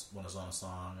on a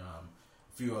song. A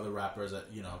few other rappers that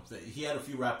he had a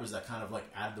few rappers that kind of like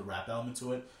added the rap element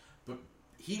to it. But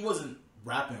he wasn't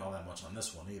rapping all that much on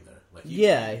this one either. Like he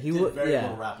did very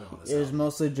little rapping on this. It was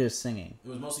mostly just singing. It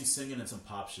was mostly singing and some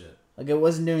pop shit. Like it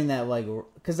wasn't doing that like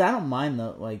because I don't mind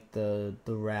the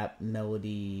rap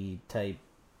melody type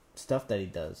stuff that he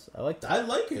does. I like that. I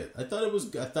like it. I thought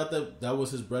that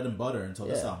was his bread and butter until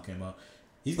this album came out.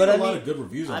 He's got a lot of good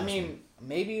reviews on this one.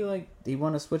 Maybe like he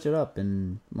want to switch it up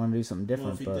and want to do something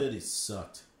different. Well, if he did, he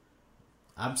sucked.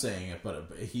 I'm saying it, but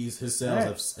his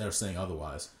sales are saying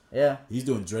otherwise. Yeah, he's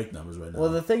doing Drake numbers right now. Well,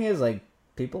 the thing is, like,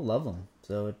 people love him,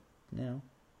 so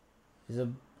he's a.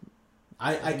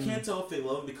 I can't tell if they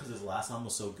love him because his last album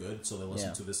was so good, so they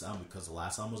listen to this album because the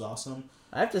last album was awesome.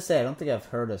 I have to say, I don't think I've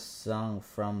heard a song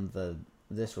from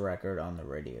this record on the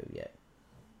radio yet.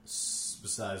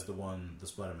 Besides the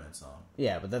Spider-Man song.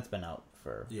 Yeah, but that's been out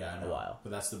for a while.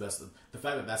 But that's the best. The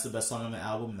fact that that's the best song on the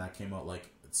album and that came out like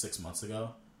 6 months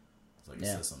ago. It's like it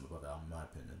says something about the album, in my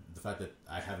opinion. The fact that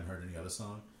I haven't heard any other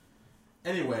song.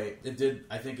 Anyway, it did.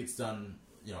 I think it's done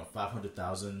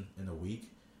 500,000 in a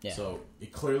week. Yeah. So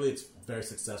it's very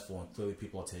successful, and clearly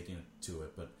people are taking to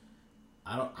it. But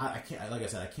I can't. Like I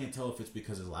said, I can't tell if it's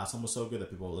because his last one was so good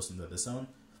that people are listening to this one,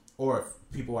 or if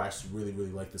people actually really,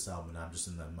 really like this album, and I'm just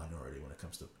in the minority when it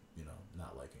comes to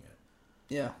not liking it.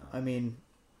 Yeah, I mean,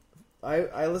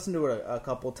 I listened to it a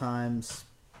couple times.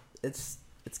 It's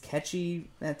catchy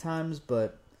at times,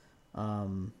 but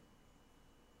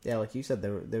yeah, like you said,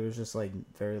 there was just like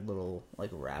very little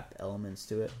like rap elements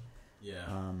to it. Yeah.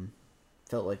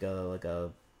 Felt like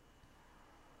a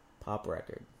pop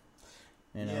record.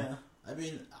 Yeah. I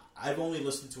mean, I've only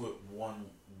listened to it one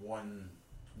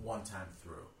time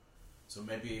through. So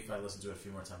maybe if I listen to it a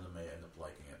few more times, I may end up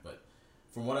liking it. But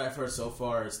from what I've heard so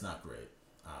far, it's not great.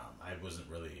 I wasn't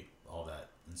really all that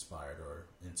inspired or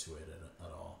into it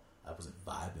at all. I wasn't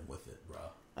vibing with it,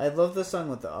 bro. I love the song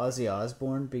with the Ozzy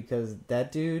Osbourne because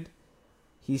that dude,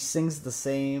 he sings the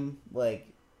same, like,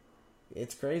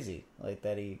 it's crazy, like,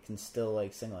 that he can still,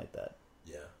 like, sing like that.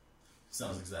 Yeah.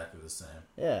 Sounds exactly the same.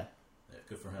 Yeah. Yeah,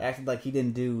 good for him. Acted like he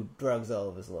didn't do drugs all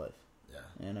of his life. Yeah.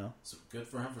 So good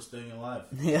for him for staying alive.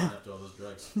 Yeah. After all those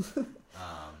drugs.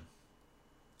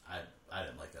 I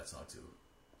didn't like that song, too.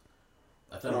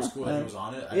 I thought it was cool that he was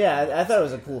on it. I thought it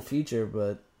was a cool feature,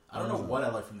 but... I don't know what I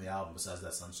like from the album besides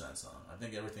that Sunshine song. I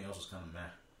think everything else was kind of meh.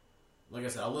 Like I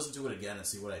said, I'll listen to it again and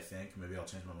see what I think. Maybe I'll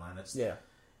change my mind. It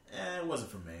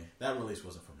wasn't for me. That release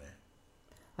wasn't for me.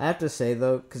 I have to say,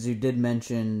 though, because you did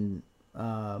mention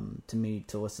to me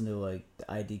to listen to, like, the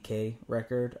IDK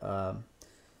record,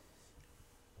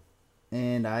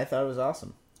 and I thought it was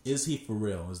awesome. Is He For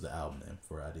Real is the album name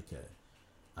for IDK.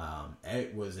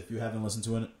 It was, if you haven't listened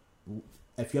to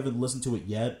it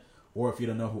yet, or if you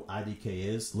don't know who IDK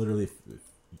is, literally, who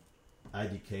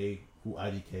IDK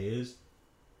is,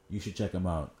 you should check him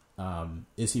out.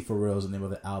 Is He For Real is the name of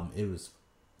the album.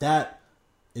 That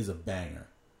is a banger.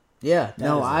 Yeah,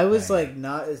 I was like,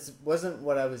 it wasn't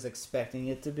what I was expecting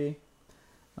it to be.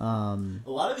 A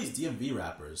lot of these DMV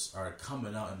rappers are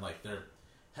coming out and like they're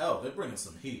bringing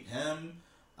some heat. Him,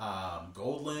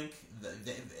 Goldlink,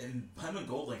 and him and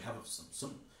Goldlink have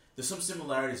some. There's some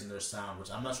similarities in their sound,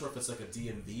 which I'm not sure if it's like a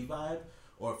DMV vibe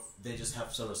or if they just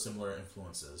have sort of similar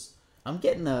influences. I'm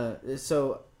getting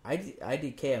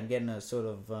IDK. I'm getting a sort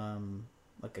of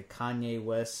like a Kanye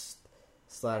West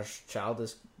 /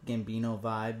 Childish Gambino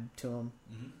vibe to him.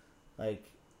 Mm-hmm. Like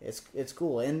it's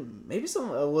cool, and maybe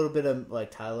a little bit of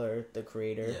like Tyler the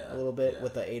Creator, a little bit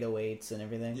with the 808s and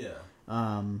everything.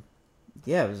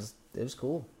 Yeah, it was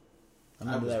cool. I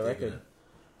remember that record.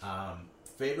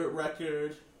 Favorite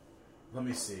record? Let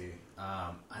me see.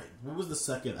 What was the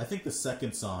second? I think the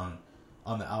second song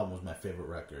on the album was my favorite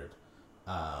record.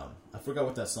 I forgot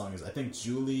what that song is. I think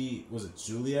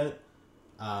Juliet?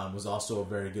 Was also a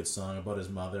very good song about his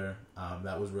mother.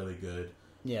 That was really good.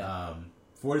 Yeah.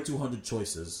 4200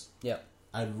 Choices. Yeah.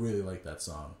 I really like that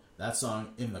song. That song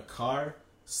in the car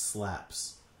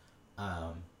slaps.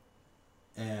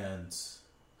 And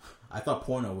I thought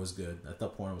Porno was good.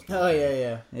 Oh,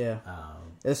 yeah. It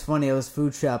was funny. I was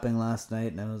food shopping last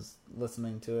night and I was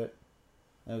listening to it.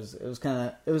 It was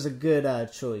a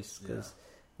good choice because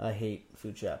I hate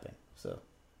food shopping. So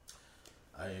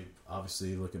I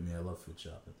obviously look at me. I love food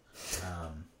shopping.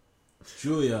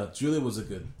 Julia was a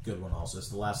good one. Also, it's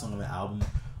the last song on the album.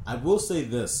 I will say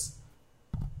this.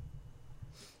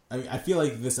 I feel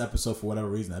like this episode, for whatever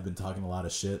reason, I've been talking a lot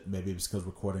of shit. Maybe it's because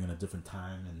we're recording in a different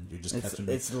time and you're just catching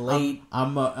me. It's late.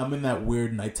 I'm in that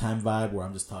weird nighttime vibe where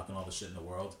I'm just talking all the shit in the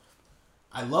world.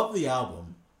 I love the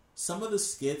album. Some of the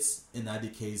skits in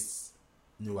IDK's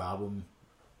new album.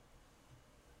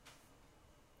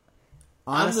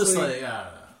 Honestly, I'm just like, I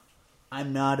don't know.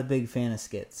 I'm not a big fan of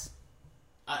skits.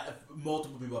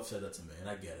 Multiple people have said that to me, and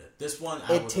I get it. This one,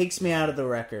 it takes me out of the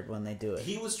record when they do it.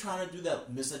 He was trying to do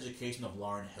that miseducation of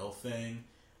Lauryn Hill thing.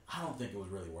 I don't think it was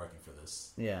really working for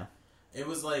this. Yeah. It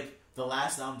was like the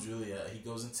last album, Julia. He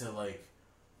goes into like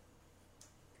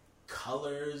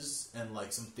colors and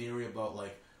like some theory about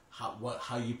like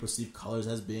how you perceive colors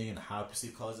as being and how I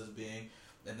perceive colors as being,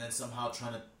 and then somehow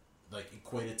trying to like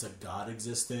equate it to God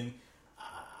existing.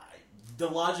 The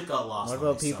logic got lost. What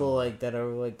about people like that are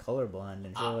like colorblind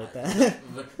and shit like that?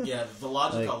 The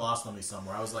logic got lost on me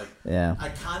somewhere. I was like,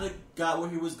 I kind of got where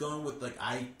he was going with like,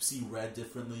 I see red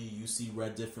differently, you see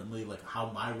red differently, like how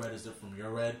my red is different from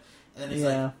your red, and then he's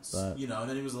and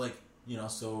then he was like,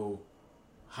 so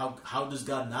how does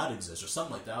God not exist or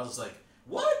something like that? I was just like,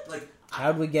 what? Like,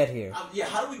 how'd we get here? How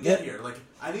did we get here? Like,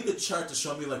 I need a chart to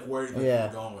show me like where you were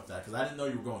going with that because I didn't know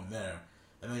you were going there.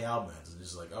 And then the album ends and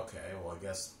just like, okay, well I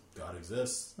guess God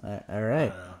exists. All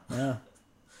right. Yeah.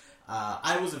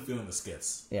 I wasn't feeling the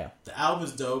skits. Yeah. The album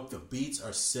is dope. The beats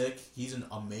are sick. He's an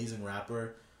amazing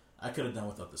rapper. I could have done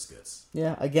without the skits.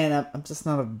 Yeah. Again, I'm just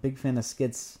not a big fan of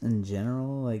skits in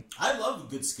general. Like, I love a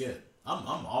good skit. I'm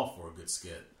all for a good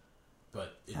skit,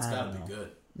 but it's got to be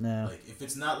good. No. Like if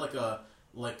it's not like a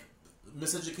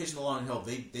Miseducation of Lauryn Hill,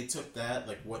 they took that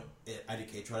like what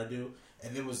IDK tried to do.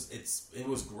 And it was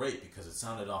great because it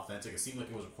sounded authentic. It seemed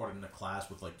like it was recorded in a class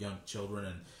with like young children,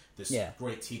 and this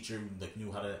great teacher like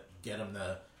knew how to get them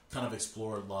to kind of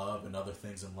explore love and other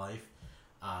things in life.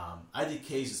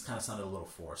 IDK's just kind of sounded a little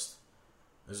forced.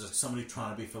 There's just somebody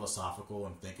trying to be philosophical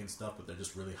and thinking stuff, but they're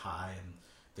just really high and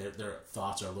their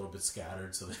thoughts are a little bit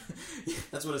scattered. So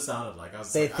that's what it sounded like.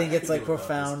 They think it's like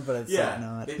profound, but it's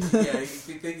not. They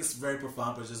think it's very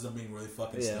profound, but it's just them being really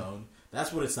fucking stoned.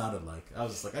 That's what it sounded like. I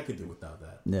was just like, I could do without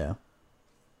that. Yeah.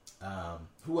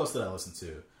 Who else did I listen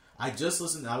to? I just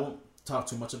listened. I won't talk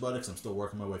too much about it because I'm still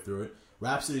working my way through it.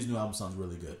 Rhapsody's new album sounds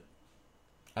really good.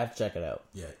 I have to check it out.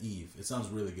 Yeah, Eve. It sounds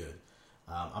really good.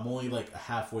 I'm only like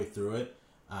halfway through it.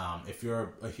 If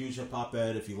you're a huge hip hop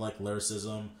head, if you like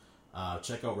lyricism,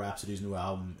 check out Rhapsody's new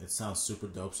album. It sounds super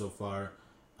dope so far.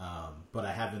 But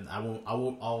I haven't.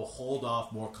 I'll hold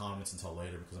off more comments until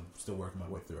later because I'm still working my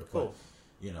way through it. Cool. But,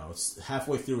 it's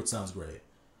halfway through. It sounds great.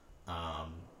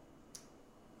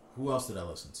 Who else did I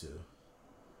listen to?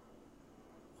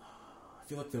 I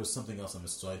feel like there was something else I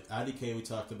missed. So IDK we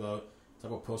talked about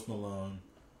Post Malone,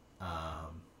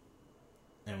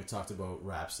 and we talked about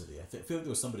Rhapsody. I feel like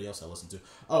there was somebody else I listened to.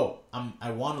 Oh,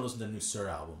 I want to listen to the new Sir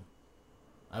album.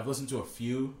 I've listened to a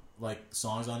few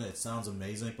songs on it. It sounds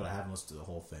amazing, but I haven't listened to the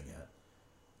whole thing yet.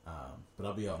 But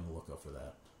I'll be out on the lookout for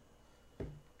that.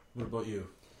 What about you?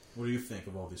 What do you think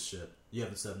of all this shit? You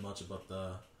haven't said much about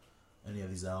any of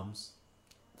these albums.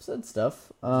 I've said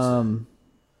stuff.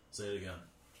 Say it again.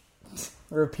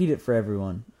 Repeat it for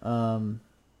everyone. I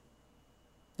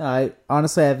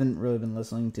honestly haven't really been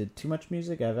listening to too much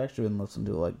music. I've actually been listening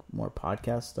to more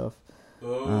podcast stuff.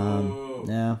 Oh,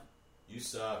 yeah. You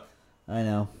suck. I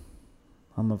know.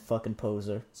 I'm a fucking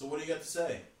poser. So what do you got to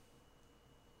say?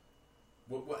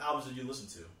 What albums did you listen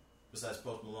to besides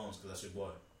Post Malone's? Because that's your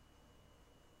boy.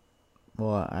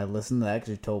 Well, I listened to that because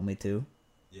you told me to.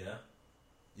 Yeah.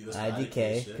 You listened to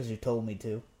IDK because you told me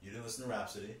to. You didn't listen to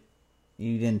Rhapsody.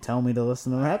 You didn't tell me to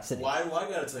listen to Rhapsody. Why do I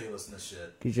gotta tell you to listen to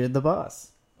shit? Because you're the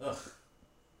boss. Ugh.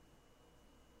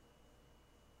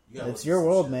 It's your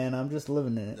world, man. I'm just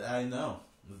living in it. I know.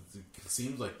 It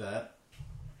seems like that.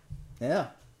 Yeah.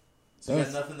 So you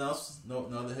got nothing else? No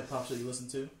other hip hop shit you listen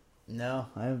to? No,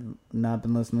 I've not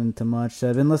been listening to much.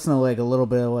 I've been listening to like a little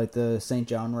bit of like the St.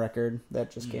 John record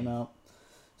that just came out.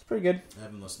 It's pretty good. I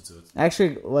haven't listened to it.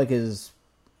 Actually, like his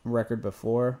record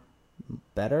before,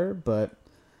 better, but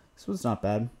this was not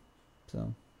bad.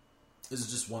 So, is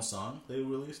it just one song they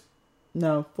released?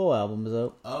 No, full album is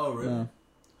out. Oh, really? Yeah.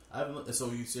 I haven't.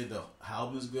 So you say the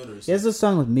album is good, or he has a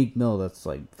song with Meek Mill that's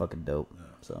like fucking dope. No.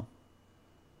 So,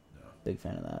 big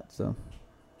fan of that. So,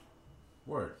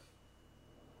 word.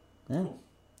 Yeah. Cool.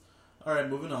 All right,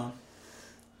 moving on.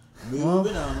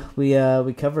 Moving on.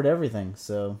 We covered everything.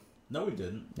 So. No, we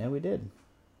didn't. Yeah, we did.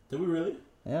 Did we really?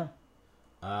 Yeah.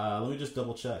 Let me just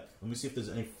double check. Let me see if there's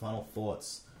any final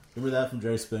thoughts. Remember that from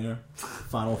Jerry Springer?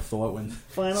 Final thought when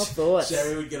final thoughts.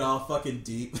 Jerry would get all fucking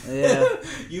deep. Yeah.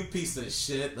 You piece of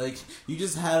shit. Like, you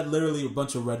just had literally a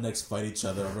bunch of rednecks fight each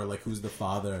other over like who's the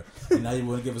father, and now you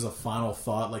want to give us a final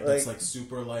thought like that's like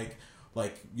super like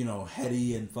you know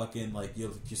heady and fucking like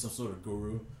you're some sort of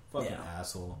guru. Fucking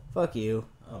asshole. Fuck you.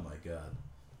 Oh my god.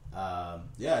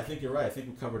 Yeah, I think you're right. I think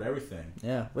we covered everything.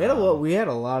 Yeah, we had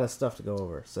a lot of stuff to go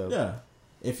over. So yeah,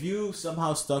 if you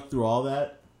somehow stuck through all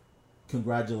that,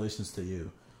 congratulations to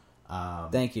you.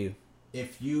 Thank you.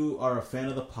 If you are a fan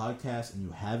of the podcast and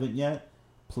you haven't yet,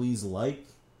 please like,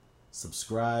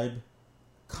 subscribe,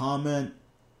 comment,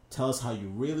 tell us how you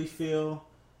really feel,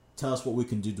 tell us what we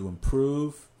can do to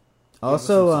improve.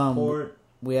 Also,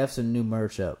 we have some new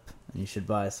merch up, and you should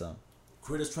buy some.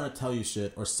 Critter's trying to tell you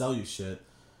shit or sell you shit.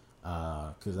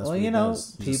 Because that's what he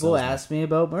does. People ask me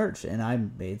about merch, and I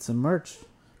made some merch.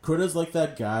 Critter's like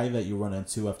that guy that you run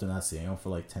into after not seeing him for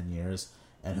like 10 years,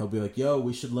 and he'll be like, yo,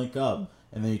 we should link up.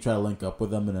 And then you try to link up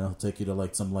with him, and then he'll take you to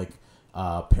like some like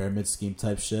pyramid scheme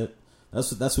type shit.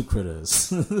 That's what Critter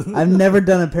is. I've never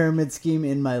done a pyramid scheme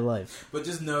in my life. But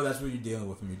just know that's what you're dealing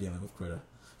with when you're dealing with Critter.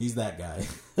 He's that guy.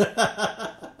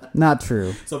 Not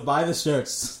true. So buy the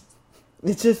shirts.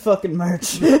 It's just fucking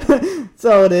merch. That's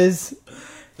all it is.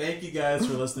 Thank you guys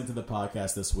for listening to the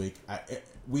podcast this week.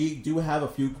 We do have a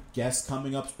few guests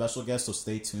coming up, special guests, so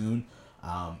stay tuned.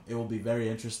 It will be very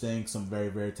interesting. Some very,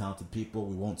 very talented people.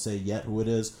 We won't say yet who it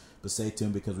is, but stay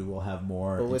tuned because we will have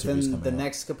more interviews coming up. Within the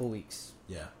next couple weeks,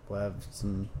 yeah, we'll have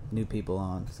some new people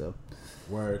on. So,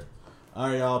 word. All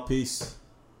right, y'all. Peace.